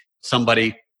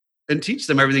somebody and teach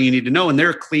them everything you need to know, and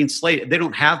they're a clean slate. They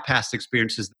don't have past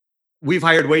experiences. We've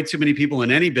hired way too many people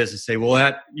in any business say, well,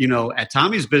 at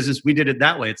Tommy's business, we did it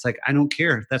that way. It's like, I don't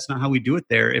care. That's not how we do it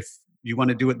there. If you want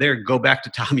to do it there, go back to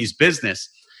Tommy's business.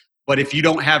 But if you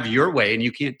don't have your way and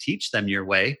you can't teach them your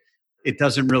way, it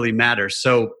doesn't really matter.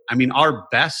 So, our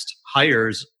best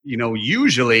hires,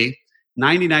 usually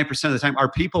 99% of the time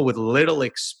are people with little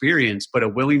experience, but a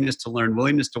willingness to learn,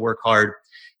 willingness to work hard,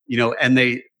 and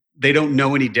they don't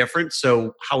know any different.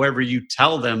 So however you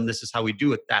tell them this is how we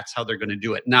do it, that's how they're going to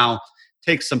do it. Now,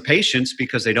 take some patience,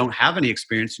 because they don't have any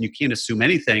experience and you can't assume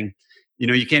anything.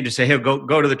 You can't just say, hey,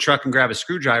 go to the truck and grab a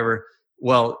screwdriver.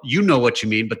 Well, you know what you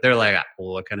mean, but they're like,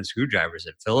 well, what kind of screwdriver? Is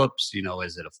it Phillips?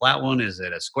 Is it a flat one? Is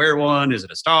it a square one? Is it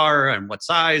a star? And what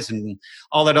size? And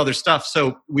all that other stuff.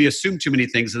 So we assume too many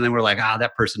things, and then we're like,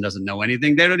 that person doesn't know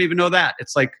anything. They don't even know that.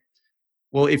 It's like,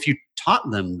 well, if you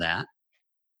taught them that,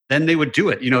 then they would do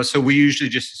it. So we usually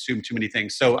just assume too many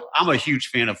things. So I'm a huge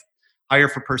fan of hire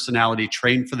for personality,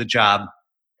 train for the job,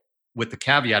 with the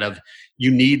caveat of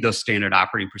you need those standard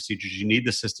operating procedures. You need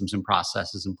the systems and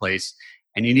processes in place.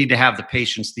 And you need to have the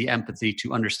patience, the empathy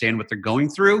to understand what they're going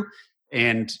through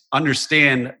and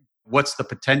understand what's the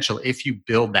potential if you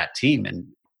build that team. And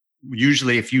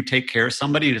usually if you take care of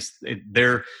somebody,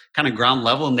 they're kind of ground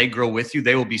level and they grow with you,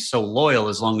 they will be so loyal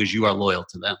as long as you are loyal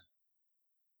to them.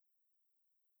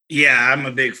 Yeah, I'm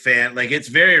a big fan. Like, it's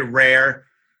very rare.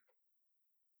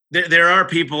 There are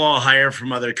people I'll hire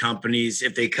from other companies.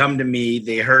 If they come to me,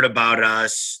 they heard about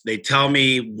us, they tell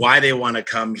me why they want to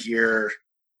come here.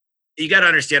 You got to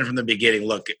understand from the beginning,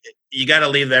 look, you got to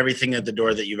leave everything at the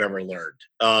door that you've ever learned.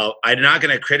 I'm not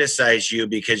going to criticize you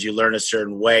because you learn a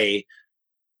certain way.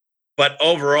 But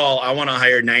overall, I want to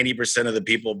hire 90% of the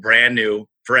people brand new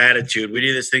for attitude. We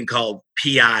do this thing called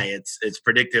PI. It's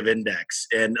predictive index.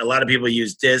 And a lot of people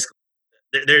use DISC.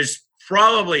 There's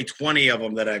probably 20 of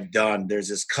them that I've done. There's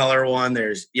this color one.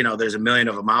 There's a million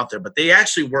of them out there, but they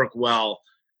actually work well.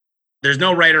 There's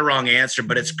no right or wrong answer,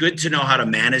 but it's good to know how to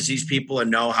manage these people and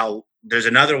know how. There's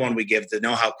another one we give to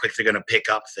know how quick they're going to pick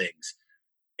up things.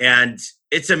 And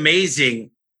it's amazing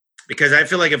because I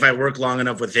feel like if I work long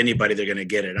enough with anybody, they're going to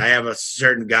get it. I have a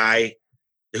certain guy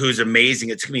who's amazing.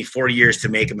 It took me 4 years to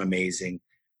make him amazing.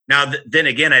 Now, then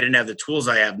again, I didn't have the tools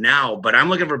I have now, but I'm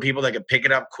looking for people that can pick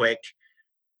it up quick.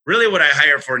 Really what I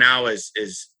hire for now is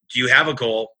do you have a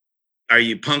goal? Are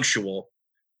you punctual?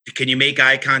 Can you make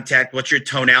eye contact? What's your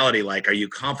tonality like? Are you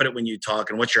confident when you talk?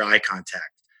 And what's your eye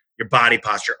contact? Your body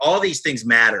posture? All these things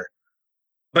matter.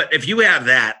 But if you have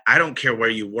that, I don't care where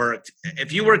you worked.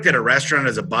 If you worked at a restaurant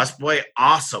as a busboy,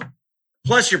 awesome.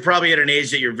 Plus, you're probably at an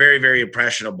age that you're very, very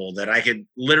impressionable, that I could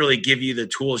literally give you the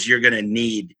tools you're going to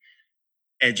need.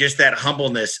 And just that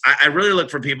humbleness. I really look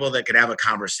for people that could have a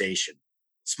conversation.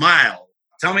 Smile.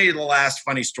 Tell me the last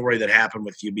funny story that happened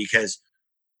with you, because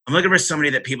I'm looking for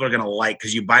somebody that people are going to like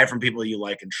because you buy from people you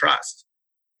like and trust.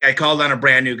 I called on a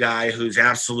brand new guy who's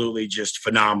absolutely just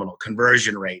phenomenal.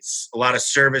 Conversion rates, a lot of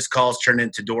service calls turn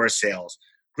into door sales.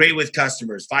 Great with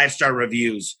customers, 5-star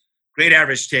reviews, great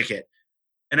average ticket.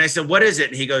 And I said, what is it?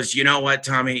 And he goes, you know what,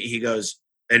 Tommy? He goes,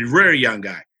 and really young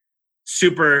guy,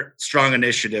 super strong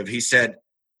initiative. He said,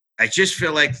 I just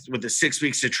feel like with the 6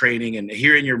 weeks of training and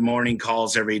hearing your morning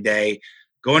calls every day,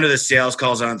 going to the sales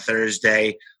calls on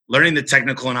Thursday, learning the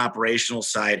technical and operational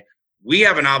side, we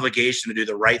have an obligation to do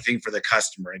the right thing for the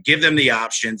customer and give them the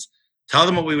options, tell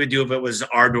them what we would do if it was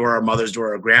our door, our mother's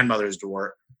door, our grandmother's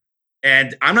door.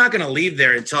 And I'm not going to leave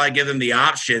there until I give them the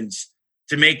options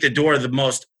to make the door the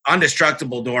most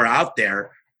indestructible door out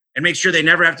there and make sure they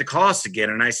never have to call us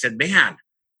again. And I said, man,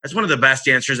 that's one of the best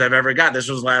answers I've ever got. This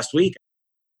was last week.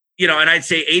 And I'd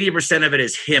say 80% of it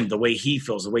is him, the way he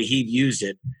feels, the way he views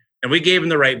it. And we gave him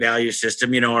the right value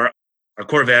system. Our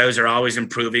core values are always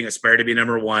improving, aspire to be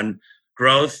number one,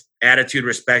 growth, attitude,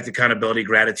 respect, accountability,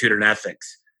 gratitude, and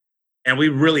ethics. And we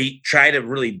really try to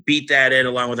really beat that in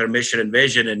along with our mission and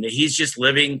vision. And he's just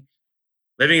living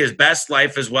his best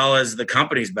life as well as the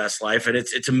company's best life. And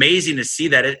it's amazing to see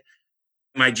that.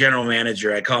 My general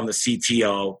manager, I call him the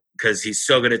CTO because he's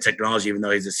so good at technology, even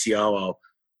though he's a COO.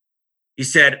 He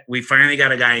said, we finally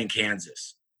got a guy in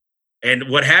Kansas. And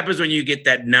what happens when you get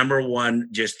that number one,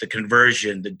 just the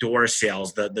conversion, the door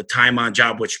sales, the time on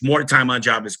job, which more time on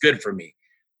job is good for me.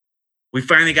 We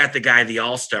finally got the guy, the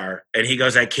all-star, and he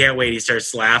goes, I can't wait. He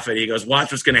starts laughing. He goes,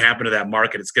 watch what's going to happen to that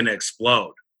market. It's going to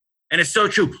explode. And it's so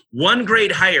true. One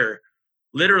great hire,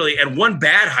 literally, and one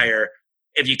bad hire,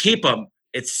 if you keep them,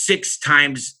 it's 6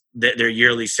 times their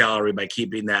yearly salary by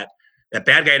keeping that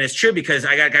bad guy. And it's true because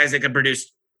I got guys that can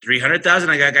produce 300,000.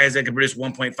 I got guys that can produce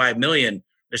 1.5 million.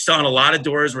 They're selling a lot of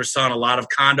doors. We're selling a lot of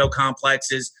condo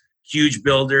complexes, huge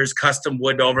builders, custom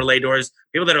wood overlay doors.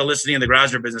 People that are listening in the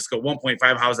garage door business go, 1.5,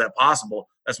 how is that possible?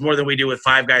 That's more than we do with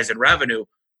 5 guys in revenue.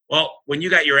 Well, when you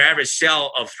got your average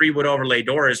sale of 3 wood overlay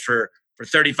doors for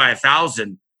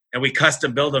 35,000 and we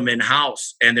custom build them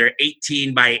in-house and they're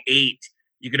 18 by 8,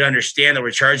 you could understand that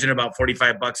we're charging about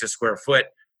 $45 a square foot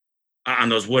on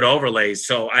those wood overlays.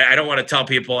 So I don't want to tell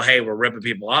people, hey, we're ripping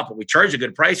people off, but we charge a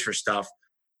good price for stuff.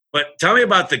 But tell me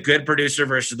about the good producer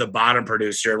versus the bottom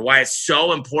producer and why it's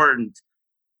so important.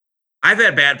 I've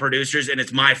had bad producers and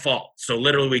it's my fault. So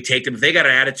literally we take them. If they got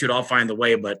an attitude, I'll find the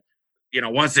way. But,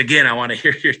 once again, I want to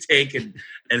hear your take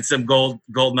and some gold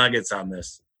nuggets on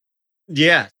this.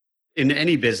 Yeah. In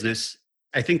any business,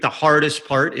 I think the hardest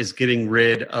part is getting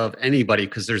rid of anybody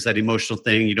because there's that emotional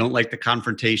thing. You don't like the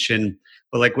confrontation.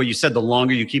 But like what you said, the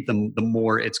longer you keep them, the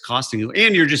more it's costing you.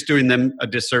 And you're just doing them a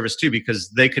disservice too, because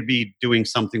they could be doing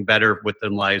something better with their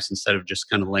lives instead of just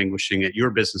kind of languishing at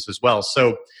your business as well.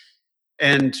 So,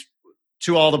 and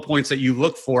to all the points that you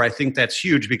look for, I think that's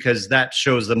huge because that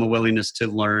shows them a willingness to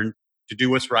learn, to do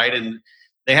what's right. And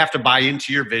they have to buy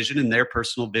into your vision, and their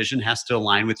personal vision has to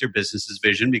align with your business's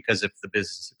vision, because if the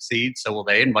business succeeds, so will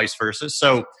they, and vice versa.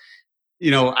 So,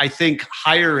 I think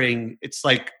hiring, it's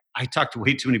like, I talk to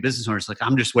way too many business owners, like,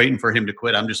 I'm just waiting for him to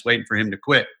quit. I'm just waiting for him to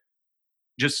quit.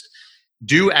 Just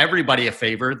do everybody a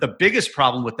favor. The biggest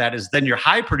problem with that is then your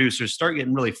high producers start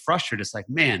getting really frustrated. It's like,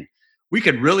 man, we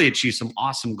could really achieve some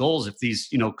awesome goals if these,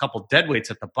 couple deadweights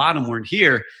at the bottom weren't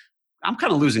here. I'm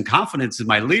kind of losing confidence in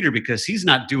my leader because he's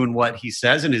not doing what he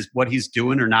says, and what he's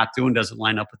doing or not doing doesn't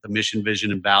line up with the mission,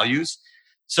 vision, and values.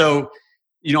 So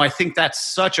I think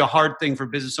that's such a hard thing for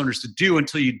business owners to do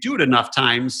until you do it enough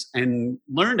times and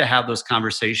learn to have those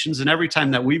conversations. And every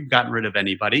time that we've gotten rid of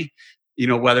anybody,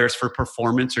 whether it's for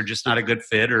performance or just not a good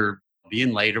fit or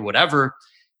being late or whatever,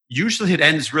 usually it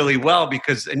ends really well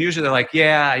and usually they're like,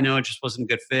 yeah, I know it just wasn't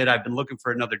a good fit. I've been looking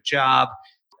for another job.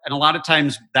 And a lot of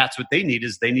times that's what they need,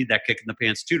 is they need that kick in the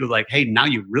pants too, to like, hey, now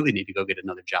you really need to go get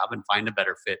another job and find a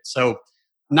better fit. So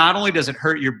not only does it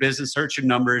hurt your business, hurt your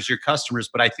numbers, your customers,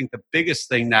 but I think the biggest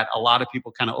thing that a lot of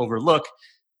people kind of overlook,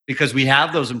 because we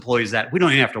have those employees that we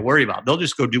don't even have to worry about. They'll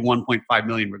just go do 1.5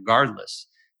 million regardless.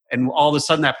 And all of a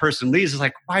sudden that person leaves. It's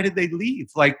like, why did they leave?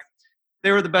 Like,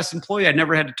 they were the best employee. I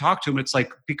never had to talk to them. It's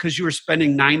like, because you were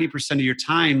spending 90% of your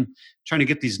time trying to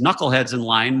get these knuckleheads in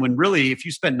line, when really, if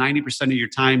you spend 90% of your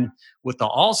time with the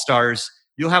all-stars,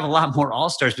 you'll have a lot more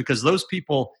all-stars, because those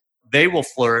people, they will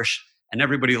flourish and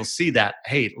everybody will see that,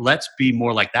 hey, let's be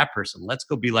more like that person. Let's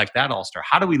go be like that all-star.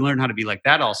 How do we learn how to be like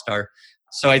that all-star?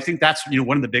 So I think that's,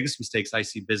 one of the biggest mistakes I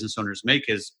see business owners make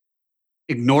is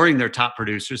ignoring their top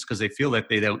producers because they feel like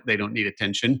they don't need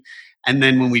attention. And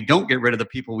then when we don't get rid of the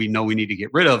people we know we need to get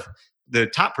rid of, the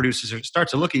top producers start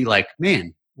to look at you like,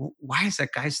 man, why is that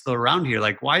guy still around here?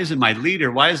 Like, why isn't my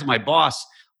leader? Why isn't my boss?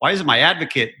 Why isn't my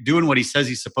advocate doing what he says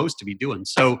he's supposed to be doing?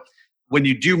 So when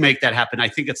you do make that happen, I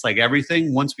think it's like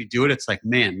everything. Once we do it, it's like,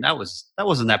 man, that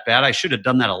wasn't that bad. I should have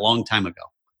done that a long time ago.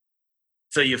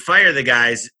 So you fire the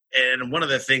guys, and one of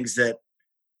the things that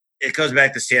it goes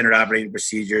back to standard operating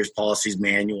procedures, policies,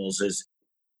 manuals, is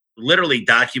literally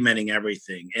documenting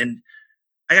everything. And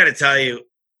I got to tell you,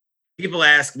 people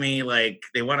ask me, like,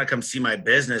 they want to come see my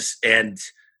business, and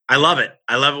I love it.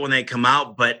 I love it when they come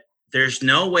out, but there's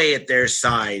no way at their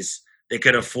size they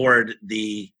could afford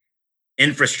the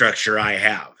infrastructure I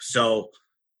have. So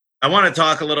I want to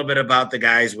talk a little bit about the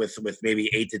guys with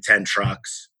maybe 8 to 10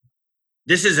 trucks.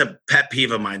 This is a pet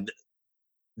peeve of mine.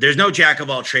 There's no jack of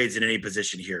all trades in any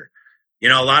position here.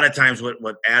 A lot of times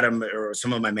what Adam or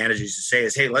some of my managers used to say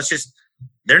is, hey,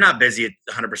 they're not busy at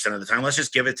 100% of the time. Let's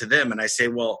just give it to them. And I say,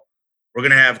 well, we're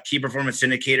going to have key performance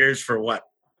indicators for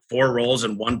 4 roles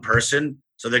and 1 person.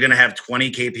 So they're going to have 20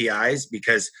 KPIs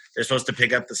because they're supposed to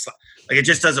pick up it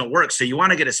just doesn't work. So you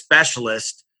want to get a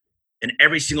specialist in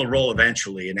every single role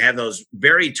eventually and have those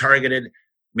very targeted,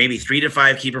 maybe 3 to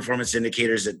 5 key performance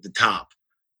indicators at the top.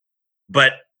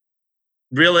 But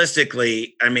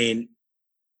realistically, I mean,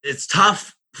 it's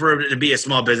tough for it to be a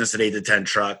small business at 8 to 10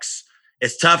 trucks.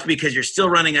 It's tough because you're still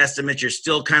running estimates. You're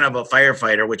still kind of a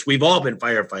firefighter, which we've all been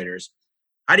firefighters.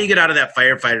 How do you get out of that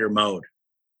firefighter mode?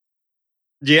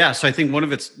 Yeah. So I think one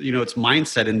of it's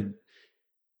mindset and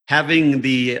having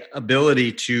the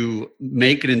ability to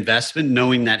make an investment,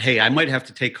 knowing that, hey, I might have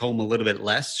to take home a little bit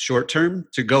less short term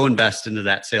to go invest into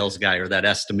that sales guy or that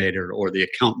estimator or the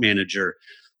account manager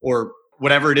or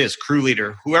whatever it is, crew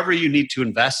leader, whoever you need to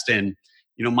invest in.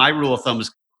 My rule of thumb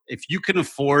is if you can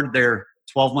afford their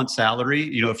 12-month salary,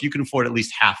 if you can afford at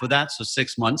least half of that, so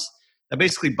 6 months, that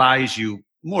basically buys you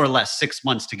more or less 6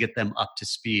 months to get them up to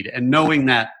speed. And knowing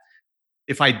that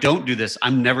if I don't do this,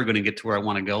 I'm never going to get to where I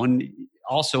want to go. And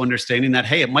also understanding that,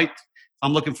 hey, if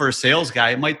I'm looking for a sales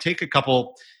guy, it might take a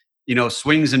couple,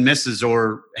 swings and misses,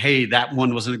 or, hey, that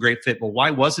one wasn't a great fit. Well, why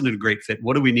wasn't it a great fit?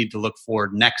 What do we need to look for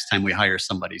next time we hire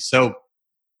somebody? So,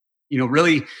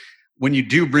 really, when you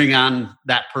do bring on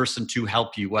that person to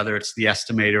help you, whether it's the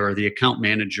estimator or the account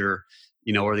manager,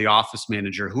 or the office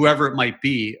manager, whoever it might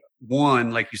be,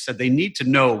 one, like you said, they need to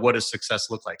know what does success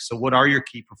look like. So what are your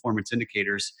key performance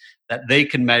indicators that they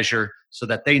can measure so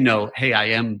that they know, hey, I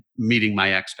am meeting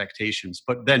my expectations.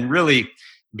 But then really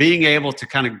being able to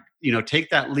kind of, take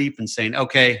that leap and saying,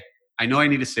 okay, I know I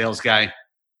need a sales guy.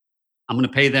 I'm going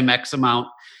to pay them X amount.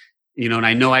 And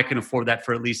I know I can afford that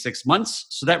for at least 6 months.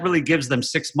 So that really gives them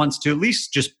 6 months to at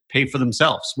least just pay for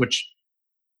themselves, which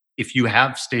if you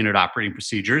have standard operating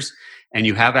procedures and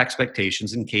you have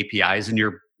expectations and KPIs and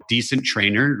you're a decent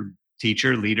trainer,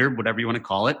 teacher, leader, whatever you want to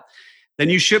call it, then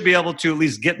you should be able to at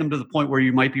least get them to the point where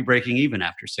you might be breaking even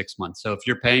after 6 months. So if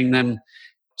you're paying them,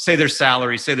 say their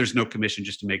salary, say there's no commission,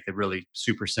 just to make it really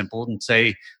super simple, and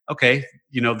say, okay,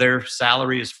 their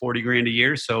salary is 40 grand a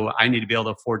year. So I need to be able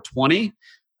to afford 20.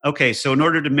 Okay, so in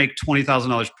order to make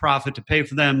 $20,000 profit to pay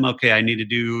for them, okay, I need to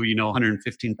do,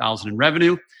 115,000 in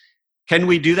revenue. Can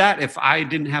we do that if I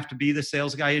didn't have to be the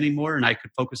sales guy anymore and I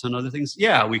could focus on other things?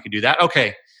 Yeah, we could do that.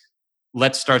 Okay,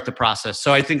 let's start the process.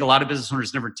 So I think a lot of business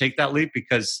owners never take that leap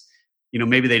because,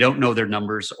 maybe they don't know their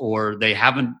numbers, or they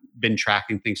haven't been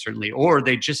tracking things certainly, or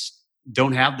they just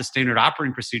don't have the standard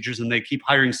operating procedures and they keep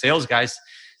hiring sales guys,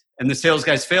 and the sales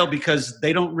guys fail because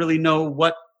they don't really know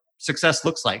what success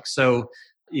looks like. So,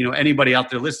 anybody out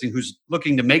there listening who's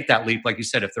looking to make that leap, like you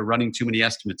said, if they're running too many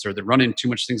estimates or they're running too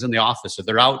much things in the office or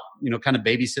they're out, kind of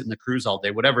babysitting the crews all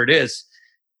day, whatever it is,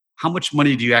 how much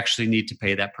money do you actually need to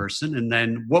pay that person? And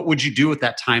then what would you do with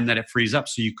that time that it frees up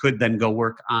so you could then go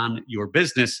work on your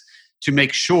business to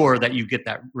make sure that you get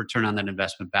that return on that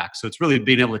investment back? So it's really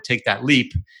being able to take that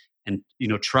leap and,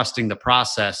 trusting the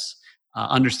process,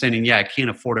 understanding, I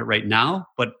can't afford it right now,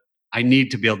 but I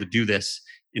need to be able to do this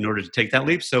in order to take that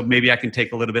leap. So maybe I can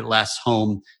take a little bit less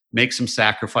home, make some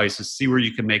sacrifices, see where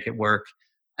you can make it work,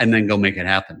 and then go make it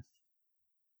happen.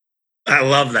 I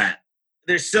love that.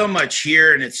 There's so much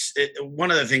here, and one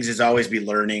of the things is always be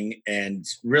learning, and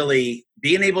really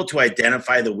being able to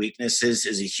identify the weaknesses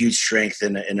is a huge strength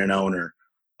in an owner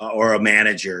or a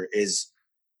manager. Is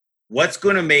what's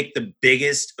going to make the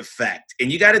biggest effect.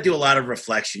 And you got to do a lot of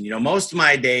reflection. Most of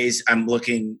my days I'm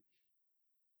looking.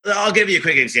 I'll give you a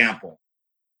quick example.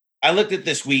 I looked at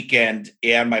this weekend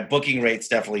and my booking rate's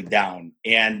definitely down,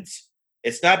 and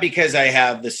it's not because I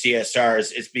have the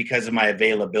CSRs, it's because of my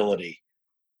availability.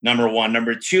 Number one.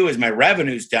 Number two is my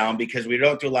revenue's down because we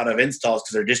don't do a lot of installs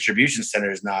because our distribution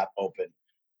center is not open.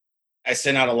 I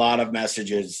sent out a lot of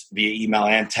messages via email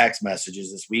and text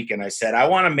messages this week. And I said, I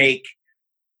want to make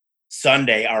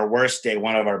Sunday, our worst day,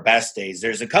 one of our best days.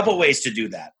 There's a couple ways to do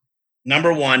that.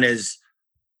 Number one is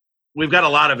we've got a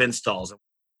lot of installs.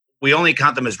 We only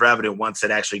count them as revenue once it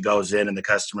actually goes in and the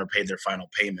customer paid their final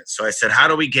payment. So I said, how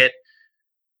do we get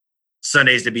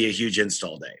Sundays to be a huge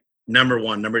install day? Number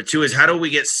one. Number two is how do we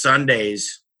get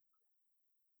Sundays?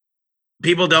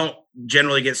 People don't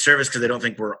generally get service because they don't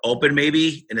think we're open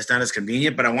maybe, and it's not as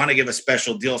convenient, but I want to give a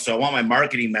special deal. So I want my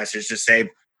marketing message to say,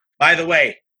 by the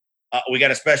way, we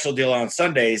got a special deal on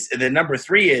Sundays. And then number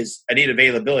three is I need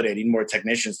availability. I need more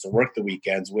technicians to work the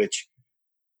weekends, which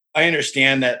I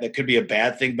understand that could be a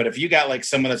bad thing. But if you got like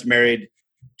someone that's married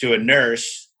to a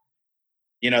nurse,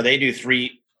 they do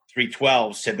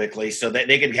 3/12s typically, so that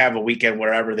they could have a weekend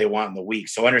wherever they want in the week.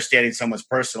 So understanding someone's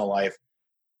personal life.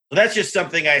 So that's just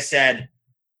something I said,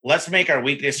 let's make our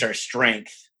weakness our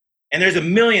strength. And there's a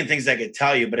million things I could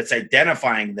tell you, but it's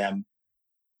identifying them.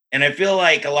 And I feel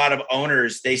like a lot of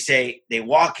owners, they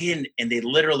walk in and they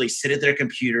literally sit at their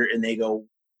computer and they go,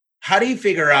 how do you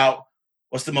figure out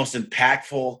what's the most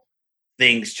impactful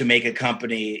things to make a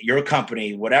company, your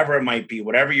company, whatever it might be,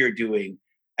 whatever you're doing?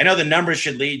 I know the numbers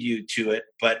should lead you to it,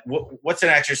 but what's an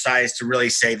exercise to really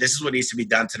say, this is what needs to be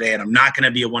done today, and I'm not going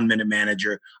to be a one-minute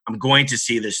manager. I'm going to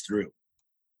see this through.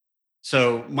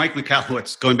 So Mike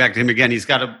Michalowicz, going back to him again, he's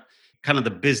got a kind of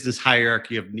the business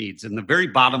hierarchy of needs. And the very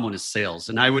bottom one is sales.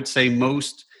 And I would say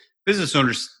most business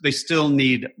owners, they still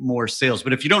need more sales.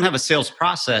 But if you don't have a sales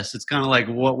process, it's kind of like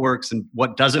what works and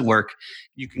what doesn't work.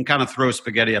 You can kind of throw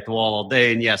spaghetti at the wall all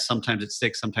day. And yes, sometimes it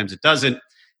sticks, sometimes it doesn't.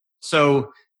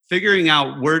 So figuring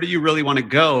out where do you really want to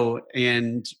go,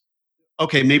 and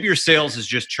okay, maybe your sales is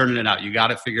just churning it out. You got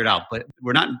to figure it out, but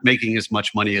we're not making as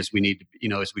much money as we need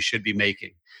to, as we should be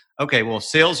making. Okay, well,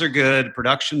 sales are good,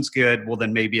 production's good. Well,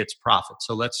 then maybe it's profit.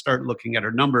 So let's start looking at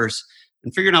our numbers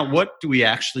and figuring out what do we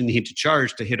actually need to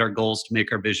charge to hit our goals to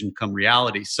make our vision come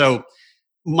reality. So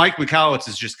Mike Michalowicz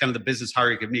is just kind of the business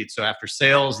hierarchy of needs. So after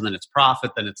sales, and then it's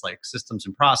profit, then it's like systems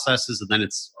and processes, and then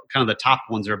it's kind of the top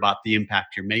ones are about the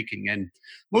impact you're making. And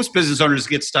most business owners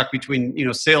get stuck between,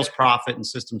 sales, profit, and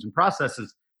systems and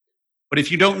processes. But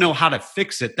if you don't know how to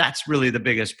fix it, that's really the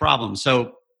biggest problem.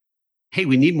 So, hey,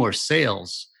 we need more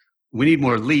sales. We need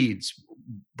more leads,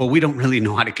 but we don't really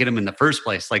know how to get them in the first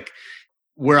place. Like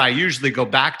where I usually go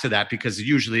back to that, because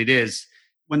usually it is,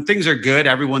 when things are good,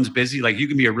 everyone's busy. Like you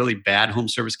can be a really bad home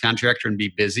service contractor and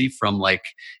be busy from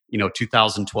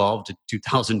 2012 to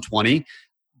 2020.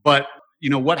 But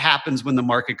what happens when the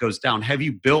market goes down? Have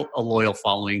you built a loyal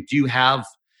following? Do you have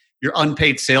your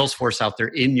unpaid sales force out there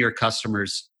in your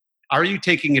customers? Are you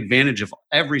taking advantage of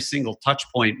every single touch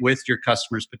point with your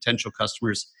customers, potential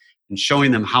customers, and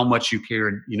showing them how much you care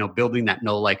and, building that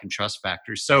know, like, and trust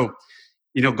factor? So,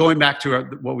 going back to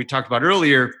what we talked about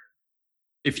earlier,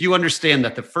 if you understand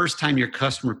that the first time your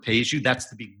customer pays you, that's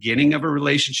the beginning of a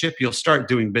relationship, you'll start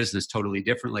doing business totally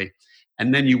differently.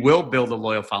 And then you will build a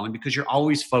loyal following because you're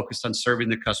always focused on serving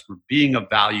the customer, being of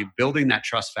value, building that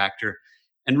trust factor,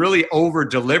 and really over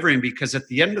delivering, because at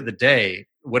the end of the day,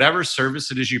 whatever service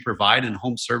it is you provide, and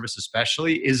home service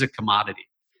especially, is a commodity.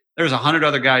 There's 100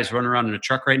 other guys running around in a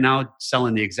truck right now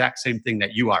selling the exact same thing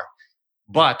that you are.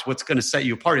 But what's going to set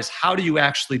you apart is how do you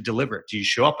actually deliver it? Do you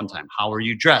show up on time? How are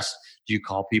you dressed? Do you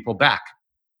call people back?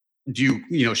 Do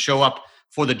you, show up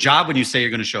for the job when you say you're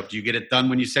going to show up? Do you get it done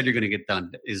when you said you're going to get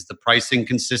done? Is the pricing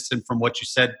consistent from what you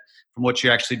said, from what you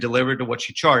actually delivered to what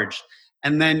you charged?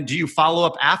 And then do you follow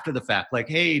up after the fact? Like,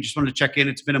 hey, just wanted to check in.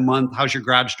 It's been a month. How's your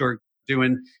garage door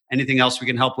doing? Anything else we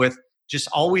can help with? Just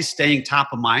always staying top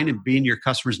of mind and being your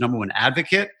customer's number one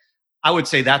advocate. I would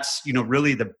say that's,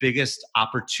 really the biggest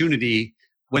opportunity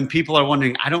when people are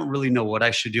wondering, I don't really know what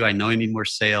I should do. I know I need more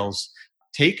sales.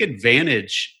 Take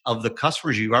advantage of the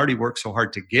customers you already work so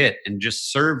hard to get and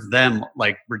just serve them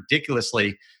like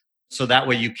ridiculously. So that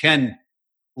way you can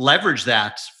leverage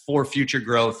that for future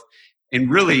growth.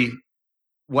 And really,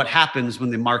 what happens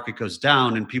when the market goes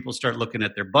down and people start looking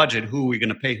at their budget, who are we going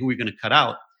to pay, who are we going to cut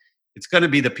out? It's going to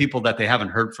be the people that they haven't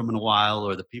heard from in a while,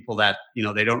 or the people that,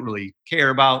 they don't really care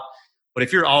about. But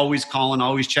if you're always calling,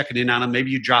 always checking in on them,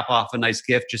 maybe you drop off a nice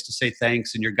gift just to say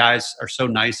thanks, and your guys are so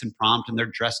nice and prompt and they're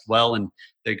dressed well and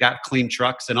they got clean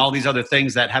trucks and all these other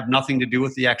things that have nothing to do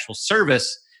with the actual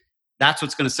service, that's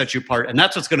what's going to set you apart. And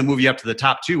that's what's going to move you up to the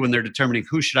top too when they're determining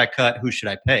who should I cut, who should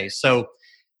I pay. So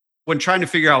when trying to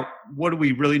figure out what do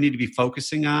we really need to be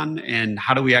focusing on and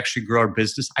how do we actually grow our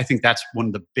business, I think that's one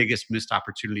of the biggest missed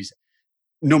opportunities,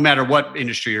 no matter what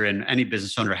industry you're in, any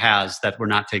business owner has, that we're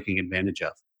not taking advantage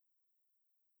of.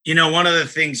 One of the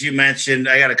things you mentioned,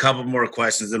 I got a couple more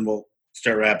questions and we'll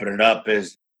start wrapping it up,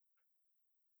 is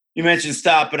you mentioned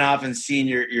stopping off and seeing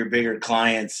your bigger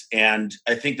clients. And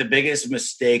I think the biggest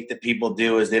mistake that people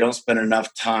do is they don't spend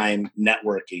enough time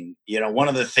networking. One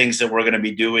of the things that we're going to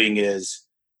be doing is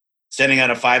sending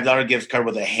out a $5 gift card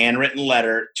with a handwritten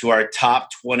letter to our top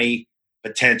 20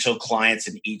 potential clients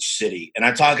in each city. And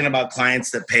I'm talking about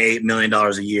clients that pay $1 million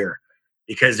a year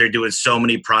because they're doing so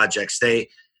many projects. They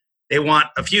want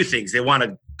a few things. They want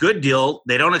a good deal.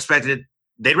 They don't expect it.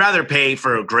 They'd rather pay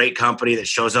for a great company that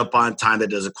shows up on time, that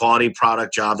does a quality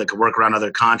product job, that could work around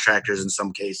other contractors in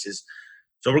some cases.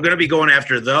 So we're going to be going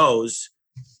after those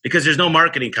because there's no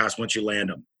marketing cost once you land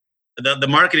them. The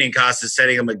marketing cost is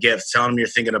sending them a gift, telling them you're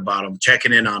thinking about them,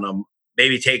 checking in on them,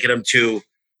 maybe taking them to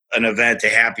an event, a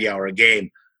happy hour, a game.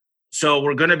 So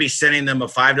we're going to be sending them a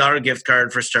 $5 gift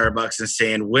card for Starbucks and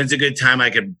saying, when's a good time I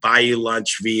could buy you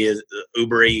lunch via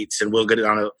Uber Eats, and we'll get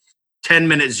on a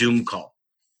 10-minute Zoom call.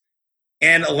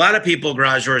 And a lot of people,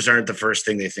 garage doors aren't the first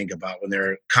thing they think about when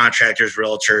they're contractors,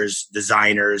 realtors,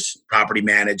 designers, property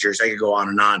managers. I could go on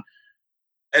and on.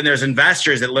 And there's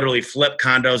investors that literally flip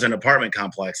condos and apartment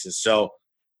complexes. So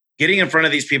getting in front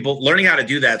of these people, learning how to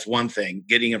do that's one thing.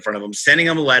 Getting in front of them, sending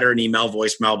them a letter, an email,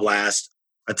 voicemail blast,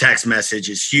 a text message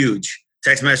is huge.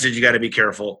 Text message, you got to be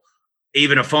careful.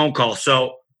 Even a phone call.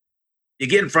 So you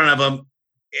get in front of them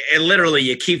and literally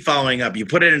you keep following up. You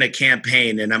put it in a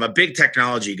campaign, and I'm a big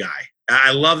technology guy.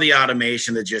 I love the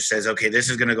automation that just says, okay, this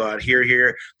is going to go out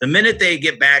here. The minute they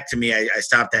get back to me, I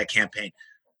stop that campaign.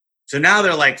 So now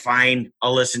they're like, fine,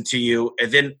 I'll listen to you.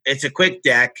 And then it's a quick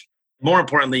deck. More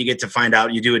importantly, you get to find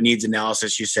out, you do a needs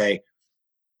analysis. You say,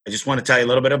 I just want to tell you a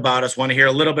little bit about us, want to hear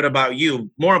a little bit about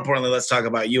you. More importantly, let's talk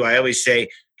about you. I always say,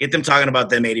 get them talking about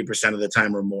them 80% of the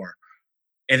time or more.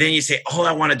 And then you say, all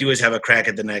I want to do is have a crack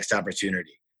at the next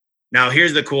opportunity. Now,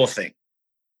 here's the cool thing.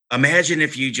 Imagine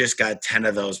if you just got 10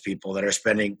 of those people that are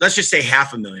spending, let's just say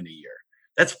 $500,000 a year.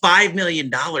 That's $5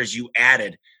 million you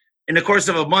added in the course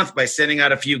of a month by sending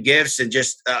out a few gifts and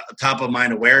just top of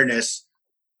mind awareness.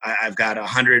 I've got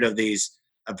 100 of these.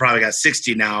 I've probably got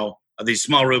 60 now of these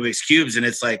small Rubik's Cubes. And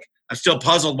it's like, I'm still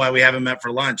puzzled why we haven't met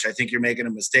for lunch. I think you're making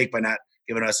a mistake by not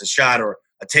giving us a shot or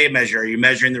a tape measure. Are you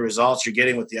measuring the results you're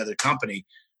getting with the other company?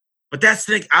 But that's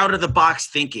the out of the box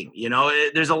thinking.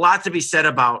 There's a lot to be said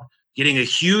about getting a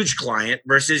huge client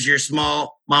versus your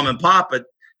small mom and pop, but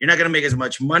you're not going to make as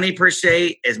much money per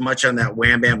se, as much on that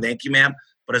wham, bam, thank you, ma'am,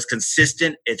 but it's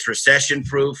consistent. It's recession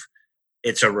proof.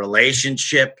 It's a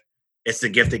relationship. It's the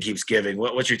gift that keeps giving.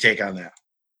 What's your take on that?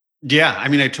 Yeah,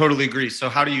 I totally agree. So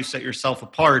how do you set yourself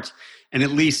apart and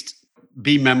at least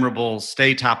be memorable,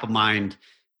 stay top of mind?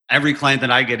 Every client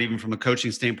that I get, even from a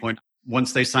coaching standpoint,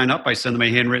 once they sign up, I send them a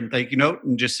handwritten thank you note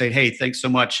and just say, hey, thanks so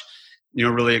much.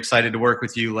 Really excited to work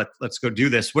with you. Let's go do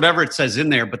this. Whatever it says in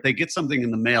there, but they get something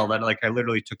in the mail that I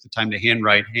literally took the time to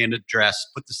handwrite, hand address,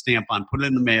 put the stamp on, put it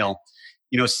in the mail.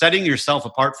 Setting yourself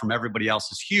apart from everybody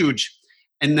else is huge.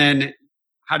 And then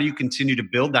how do you continue to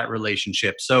build that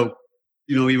relationship? So,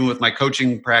 even with my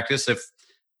coaching practice, if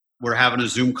we're having a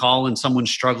Zoom call and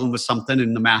someone's struggling with something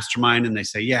in the mastermind and they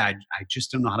say, yeah, I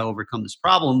just don't know how to overcome this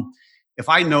problem. If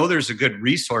I know there's a good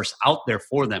resource out there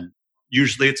for them,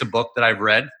 usually it's a book that I've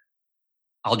read.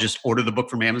 I'll just order the book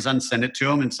from Amazon, send it to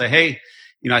them and say, hey,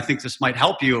 I think this might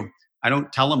help you. I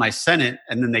don't tell them I sent it,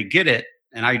 and then they get it.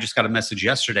 And I just got a message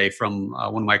yesterday from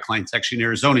one of my clients actually in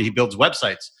Arizona. He builds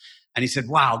websites. And he said,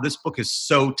 wow, this book is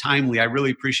so timely. I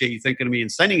really appreciate you thinking of me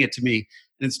and sending it to me.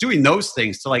 And it's doing those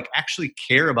things to like actually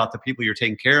care about the people you're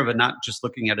taking care of and not just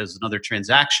looking at it as another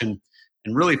transaction,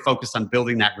 and really focus on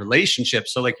building that relationship.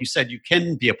 So like you said, you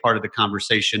can be a part of the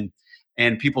conversation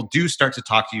and people do start to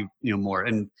talk to you, more.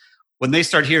 And when they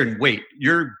start hearing, wait,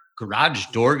 your garage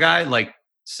door guy like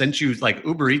sent you like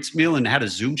Uber Eats meal and had a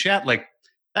Zoom chat, like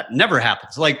that never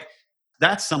happens. Like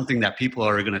that's something that people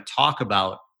are going to talk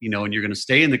about, and you're going to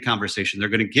stay in the conversation. They're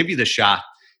going to give you the shot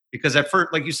because at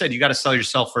first, like you said, you got to sell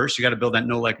yourself first. You got to build that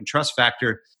know, like, and trust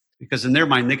factor, because in their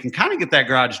mind, they can kind of get that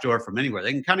garage door from anywhere.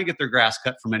 They can kind of get their grass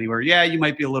cut from anywhere. Yeah, you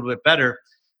might be a little bit better,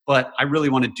 but I really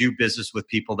want to do business with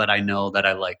people that I know, that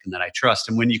I like, and that I trust.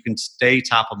 And when you can stay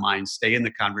top of mind, stay in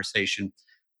the conversation,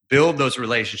 build those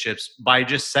relationships by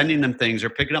just sending them things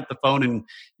or picking up the phone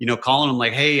and, calling them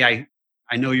like, hey, I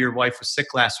know your wife was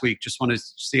sick last week. Just want to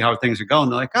see how things are going.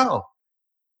 They're like, oh,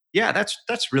 yeah,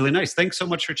 that's really nice. Thanks so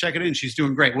much for checking in. She's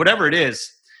doing great. Whatever it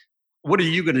is, what are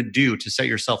you going to do to set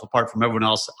yourself apart from everyone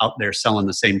else out there selling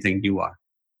the same thing you are?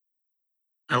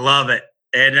 I love it.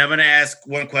 And I'm going to ask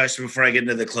one question before I get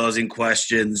into the closing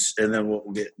questions, and then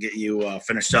we'll get you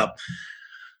finished up.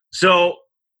 So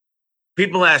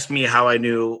people ask me how I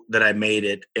knew that I made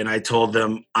it. And I told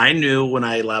them I knew when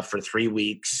I left for 3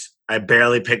 weeks. I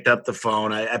barely picked up the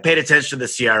phone. I paid attention to the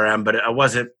CRM, but I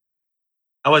wasn't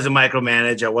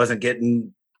micromanaged. I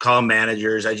wasn't calling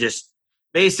managers. I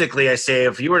say,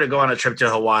 if you were to go on a trip to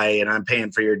Hawaii and I'm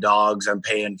paying for your dogs, I'm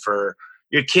paying for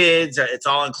your kids, it's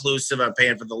all inclusive. I'm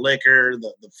paying for the liquor,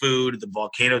 the food, the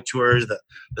volcano tours,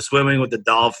 the swimming with the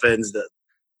dolphins, the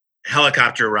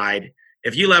helicopter ride.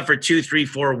 If you left for 2, 3,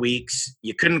 4 weeks,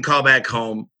 you couldn't call back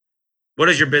home. What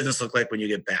does your business look like when you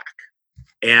get back?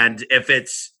 And if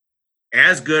it's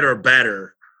as good or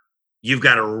better, you've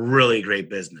got a really great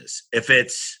business. If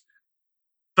it's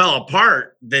fell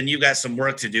apart, then you got some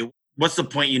work to do. What's the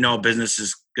point a business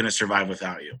is going to survive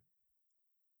without you?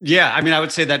 Yeah, I mean, I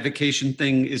would say that vacation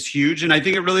thing is huge. And I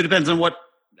think it really depends on what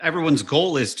everyone's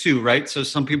goal is too, right? So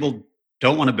some people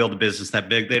don't want to build a business that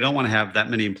big. They don't want to have that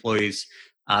many employees.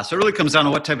 So it really comes down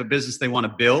to what type of business they want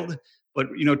to build. But,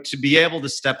 to be able to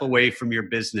step away from your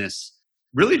business,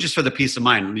 really just for the peace of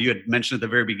mind. You had mentioned at the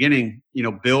very beginning,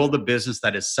 build a business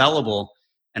that is sellable.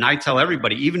 And I tell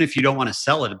everybody, even if you don't want to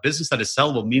sell it, a business that is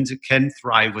sellable means it can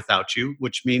thrive without you,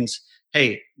 which means,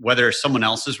 hey, whether someone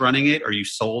else is running it or you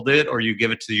sold it or you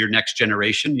give it to your next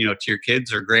generation, to your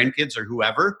kids or grandkids or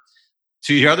whoever.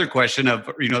 To your other question of,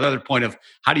 the other point of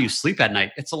how do you sleep at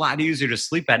night? It's a lot easier to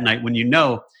sleep at night when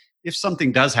if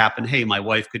something does happen, hey, my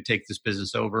wife could take this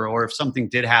business over, or if something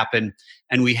did happen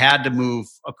and we had to move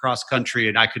across country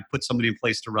and I could put somebody in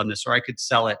place to run this, or I could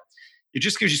sell it. It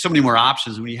just gives you so many more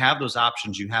options. When you have those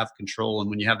options, you have control. And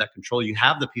when you have that control, you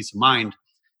have the peace of mind,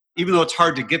 even though it's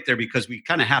hard to get there because we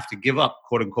kind of have to give up,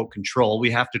 quote unquote, control. We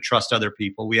have to trust other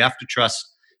people. We have to trust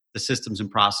the systems and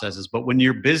processes. But when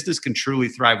your business can truly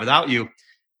thrive without you,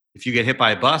 if you get hit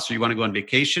by a bus or you want to go on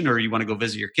vacation or you want to go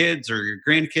visit your kids or your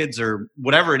grandkids or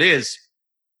whatever it is,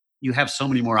 you have so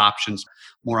many more options,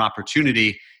 more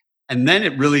opportunity. And then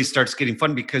it really starts getting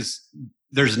fun because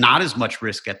there's not as much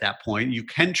risk at that point. You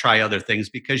can try other things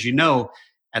because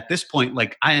at this point,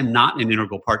 like I am not an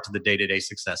integral part to the day-to-day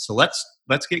success. So let's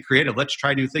get creative. Let's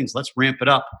try new things. Let's ramp it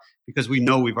up because we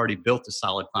know we've already built a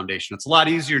solid foundation. It's a lot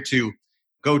easier to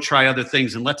go try other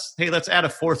things and let's add a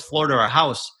 4th floor to our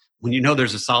house when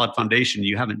there's a solid foundation.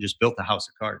 You haven't just built a house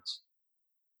of cards.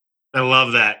 I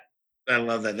love that.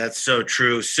 That's so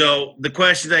true. So the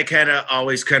questions I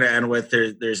always end with,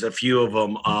 there's a few of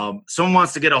them. Someone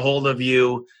wants to get a hold of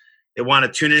you. They want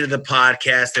to tune into the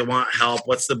podcast. They want help.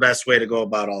 What's the best way to go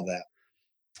about all that?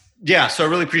 Yeah, so I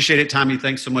really appreciate it, Tommy.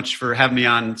 Thanks so much for having me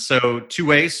on. So 2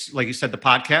 ways, like you said, the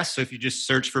podcast. So if you just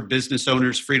search for Business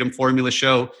Owners Freedom Formula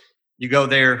Show, you go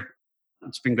there.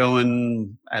 It's been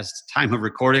going as time of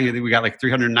recording. I think we got like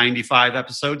 395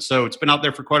 episodes. So it's been out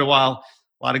there for quite a while.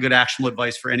 A lot of good actionable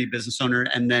advice for any business owner.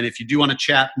 And then if you do want to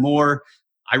chat more,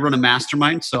 I run a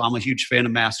mastermind. So I'm a huge fan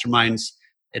of masterminds.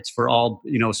 It's for all,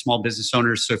 small business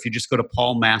owners. So if you just go to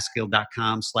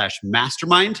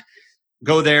paulmaskill.com/mastermind,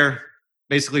 go there,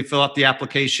 basically fill out the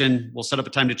application. We'll set up a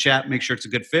time to chat, make sure it's a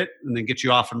good fit, and then get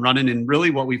you off and running. And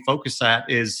really what we focus at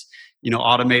is,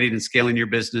 automating and scaling your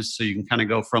business so you can kind of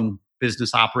go from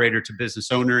business operator to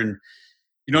business owner. And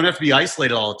you don't have to be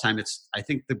isolated all the time. I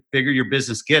think the bigger your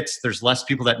business gets, there's less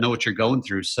people that know what you're going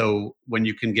through. So when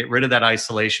you can get rid of that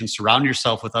isolation, surround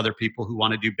yourself with other people who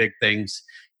want to do big things,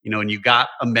 and you got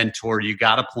a mentor, you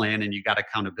got a plan, and you got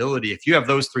accountability. If you have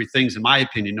those 3 things, in my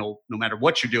opinion, no matter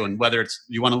what you're doing, whether it's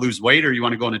you want to lose weight or you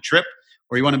want to go on a trip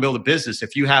or you want to build a business,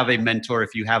 if you have a mentor,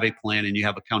 if you have a plan and you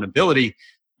have accountability,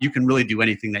 you can really do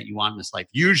anything that you want in this life.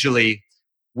 Usually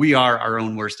we are our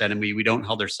own worst enemy. We don't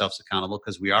hold ourselves accountable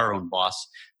because we are our own boss.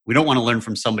 We don't want to learn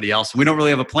from somebody else. And we don't really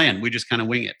have a plan. We just kind of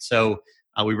wing it. So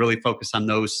we really focus on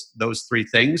those three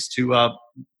things to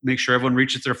make sure everyone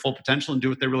reaches their full potential and do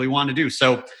what they really want to do.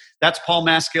 So that's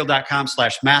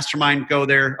paulmaskill.com/mastermind. Go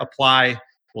there, apply.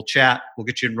 We'll chat. We'll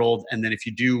get you enrolled. And then if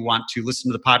you do want to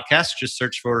listen to the podcast, just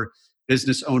search for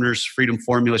Business Owners Freedom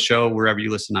Formula Show wherever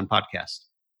you listen on podcasts.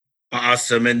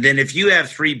 Awesome. And then if you have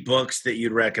 3 books that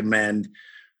you'd recommend,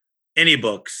 any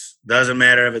books, doesn't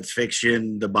matter if it's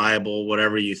fiction, the Bible,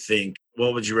 whatever you think,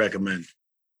 what would you recommend?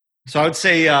 So I would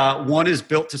say one is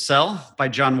Built to Sell by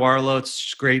John Warlow.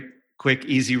 It's great, quick,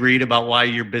 easy read about why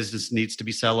your business needs to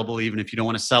be sellable, even if you don't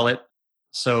want to sell it.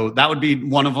 So that would be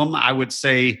one of them. I would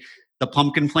say The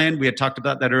Pumpkin Plan. We had talked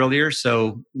about that earlier.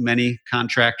 So many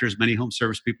contractors, many home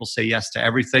service people say yes to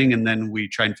everything, and then we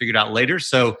try and figure it out later.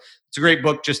 So it's a great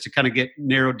book just to kind of get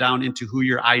narrowed down into who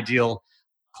your ideal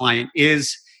client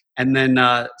is. And then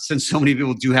since so many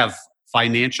people do have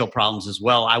financial problems as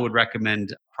well, I would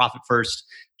recommend Profit First,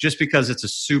 just because it's a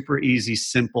super easy,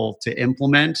 simple to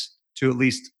implement to at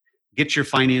least get your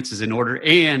finances in order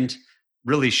and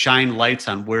really shine lights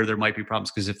on where there might be problems.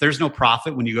 Because if there's no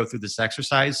profit when you go through this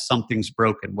exercise, something's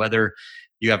broken. Whether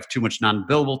you have too much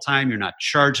non-billable time, you're not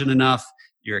charging enough,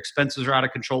 your expenses are out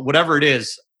of control, whatever it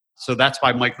is. So that's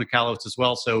by Mike Michalowicz as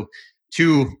well. So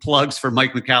 2 plugs for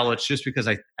Mike Michalowicz, just because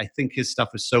I think his stuff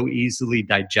is so easily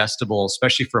digestible,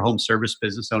 especially for home service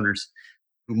business owners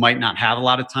who might not have a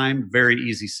lot of time. Very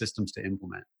easy systems to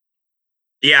implement.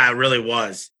 Yeah, it really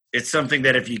was. It's something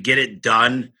that if you get it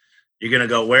done, you're going to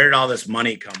go, where did all this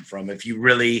money come from? If you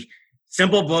really,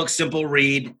 simple book, simple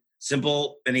read,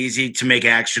 simple and easy to make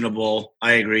actionable.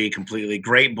 I agree completely.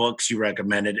 Great books you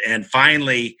recommended. And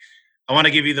finally, I want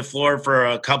to give you the floor for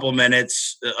a couple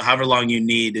minutes, however long you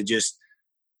need, to just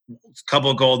a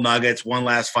couple of gold nuggets, one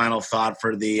last final thought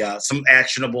for the some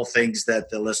actionable things that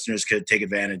the listeners could take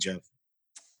advantage of.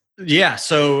 Yeah,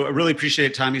 so I really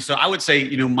appreciate it, Tommy. So I would say,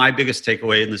 my biggest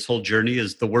takeaway in this whole journey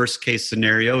is the worst case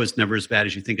scenario is never as bad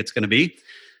as you think it's going to be.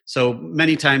 So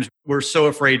many times we're so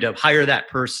afraid to hire that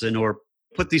person or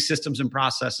put these systems and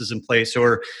processes in place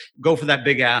or go for that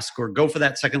big ask or go for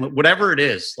that second, whatever it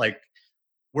is. Like,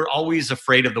 we're always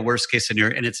afraid of the worst case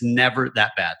scenario, and it's never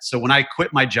that bad. So when I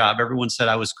quit my job, everyone said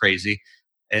I was crazy.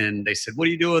 And they said, what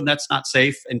are you doing? That's not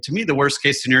safe. And to me, the worst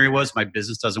case scenario was my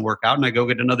business doesn't work out and I go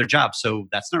get another job. So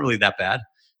that's not really that bad.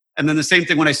 And then the same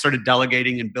thing when I started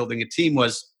delegating and building a team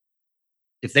was,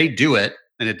 if they do it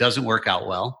and it doesn't work out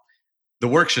well, the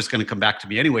work's just going to come back to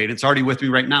me anyway. And it's already with me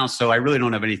right now. So I really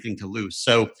don't have anything to lose.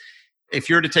 So if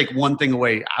you're to take one thing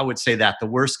away, I would say that the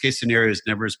worst case scenario is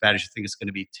never as bad as you think it's going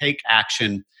to be. Take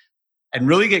action and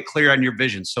really get clear on your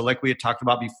vision. So like we had talked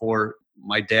about before,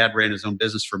 my dad ran his own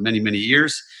business for many, many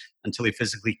years until he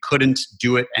physically couldn't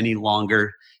do it any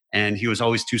longer. And he was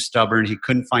always too stubborn. He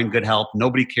couldn't find good help.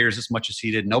 Nobody cares as much as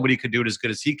he did. Nobody could do it as good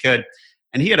as he could.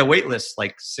 And he had a wait list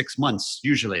like 6 months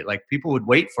usually. Like, people would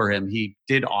wait for him. He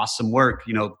did awesome work,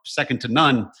 second to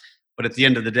none. But at the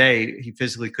end of the day, he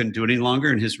physically couldn't do it any longer.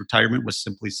 And his retirement was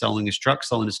simply selling his truck,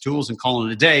 selling his tools, and calling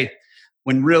it a day,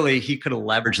 when really he could have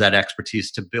leveraged that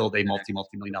expertise to build a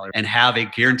multi-million dollar and have a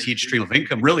guaranteed stream of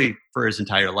income really for his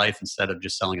entire life instead of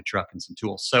just selling a truck and some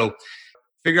tools. So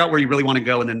figure out where you really want to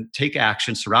go and then take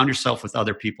action, surround yourself with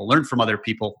other people, learn from other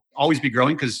people, always be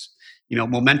growing because,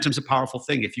 momentum's a powerful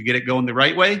thing. If you get it going the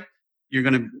right way, you're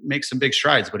going to make some big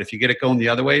strides. But if you get it going the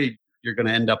other way, you're going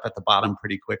to end up at the bottom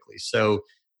pretty quickly. So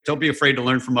don't be afraid to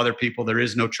learn from other people. There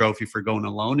is no trophy for going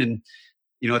alone. And,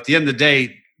 at the end of the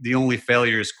day, the only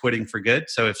failure is quitting for good.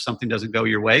 So if something doesn't go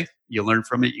your way, you learn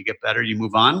from it, you get better, you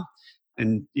move on.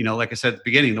 And, like I said at the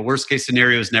beginning, the worst case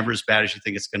scenario is never as bad as you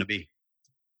think it's going to be.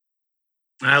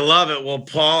 I love it. Well,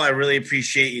 Paul, I really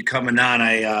appreciate you coming on.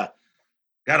 I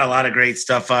got a lot of great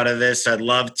stuff out of this. I'd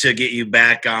love to get you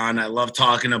back on. I love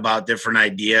talking about different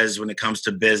ideas when it comes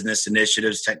to business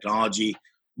initiatives, technology,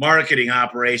 marketing,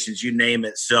 operations, you name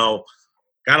it. So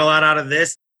got a lot out of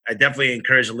this. I definitely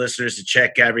encourage the listeners to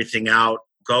check everything out.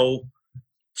 Go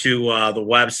to the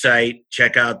website,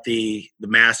 check out the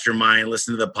mastermind,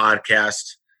 listen to the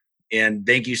podcast. And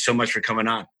thank you so much for coming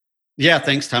on. Yeah,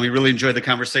 thanks, Tommy. Really enjoyed the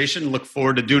conversation. Look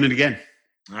forward to doing it again.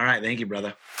 All right. Thank you,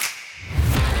 brother.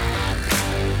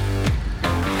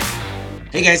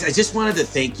 Hey, guys, I just wanted to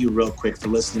thank you real quick for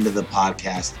listening to the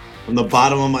podcast. From the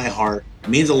bottom of my heart, it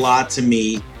means a lot to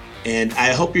me. And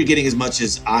I hope you're getting as much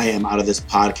as I am out of this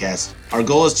podcast. Our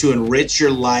goal is to enrich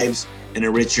your lives and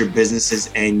enrich your businesses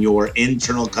and your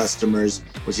internal customers,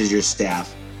 which is your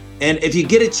staff. And if you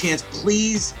get a chance,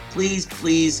 please, please,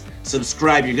 please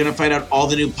subscribe. You're going to find out all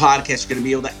the new podcasts. You're going to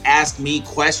be able to ask me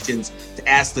questions to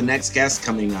ask the next guest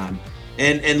coming on.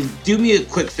 And do me a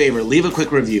quick favor, leave a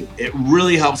quick review. It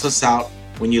really helps us out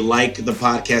when you like the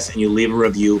podcast and you leave a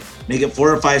review. Make it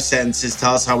 4 or 5 sentences.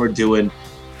 Tell us how we're doing.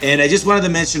 And I just wanted to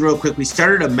mention real quick, we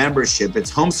started a membership.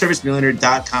 It's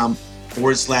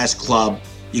homeservicemillionaire.com/club.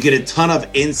 You get a ton of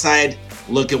inside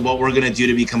look at what we're going to do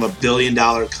to become $1 billion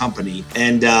company.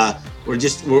 And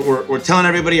we're telling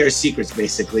everybody our secrets,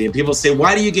 basically. And people say,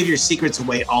 why do you give your secrets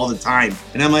away all the time?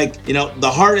 And I'm like,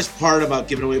 the hardest part about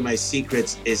giving away my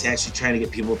secrets is actually trying to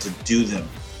get people to do them.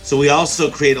 So we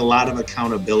also create a lot of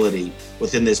accountability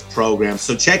within this program.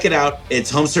 So check it out.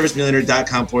 It's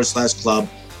homeservicemillionaire.com/club.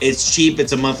 It's cheap.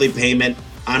 It's a monthly payment.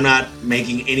 I'm not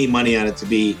making any money on it, to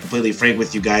be completely frank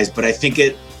with you guys, but I think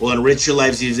it will enrich your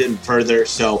lives even further.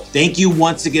 So thank you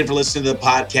once again for listening to the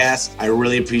podcast. I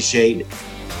really appreciate it.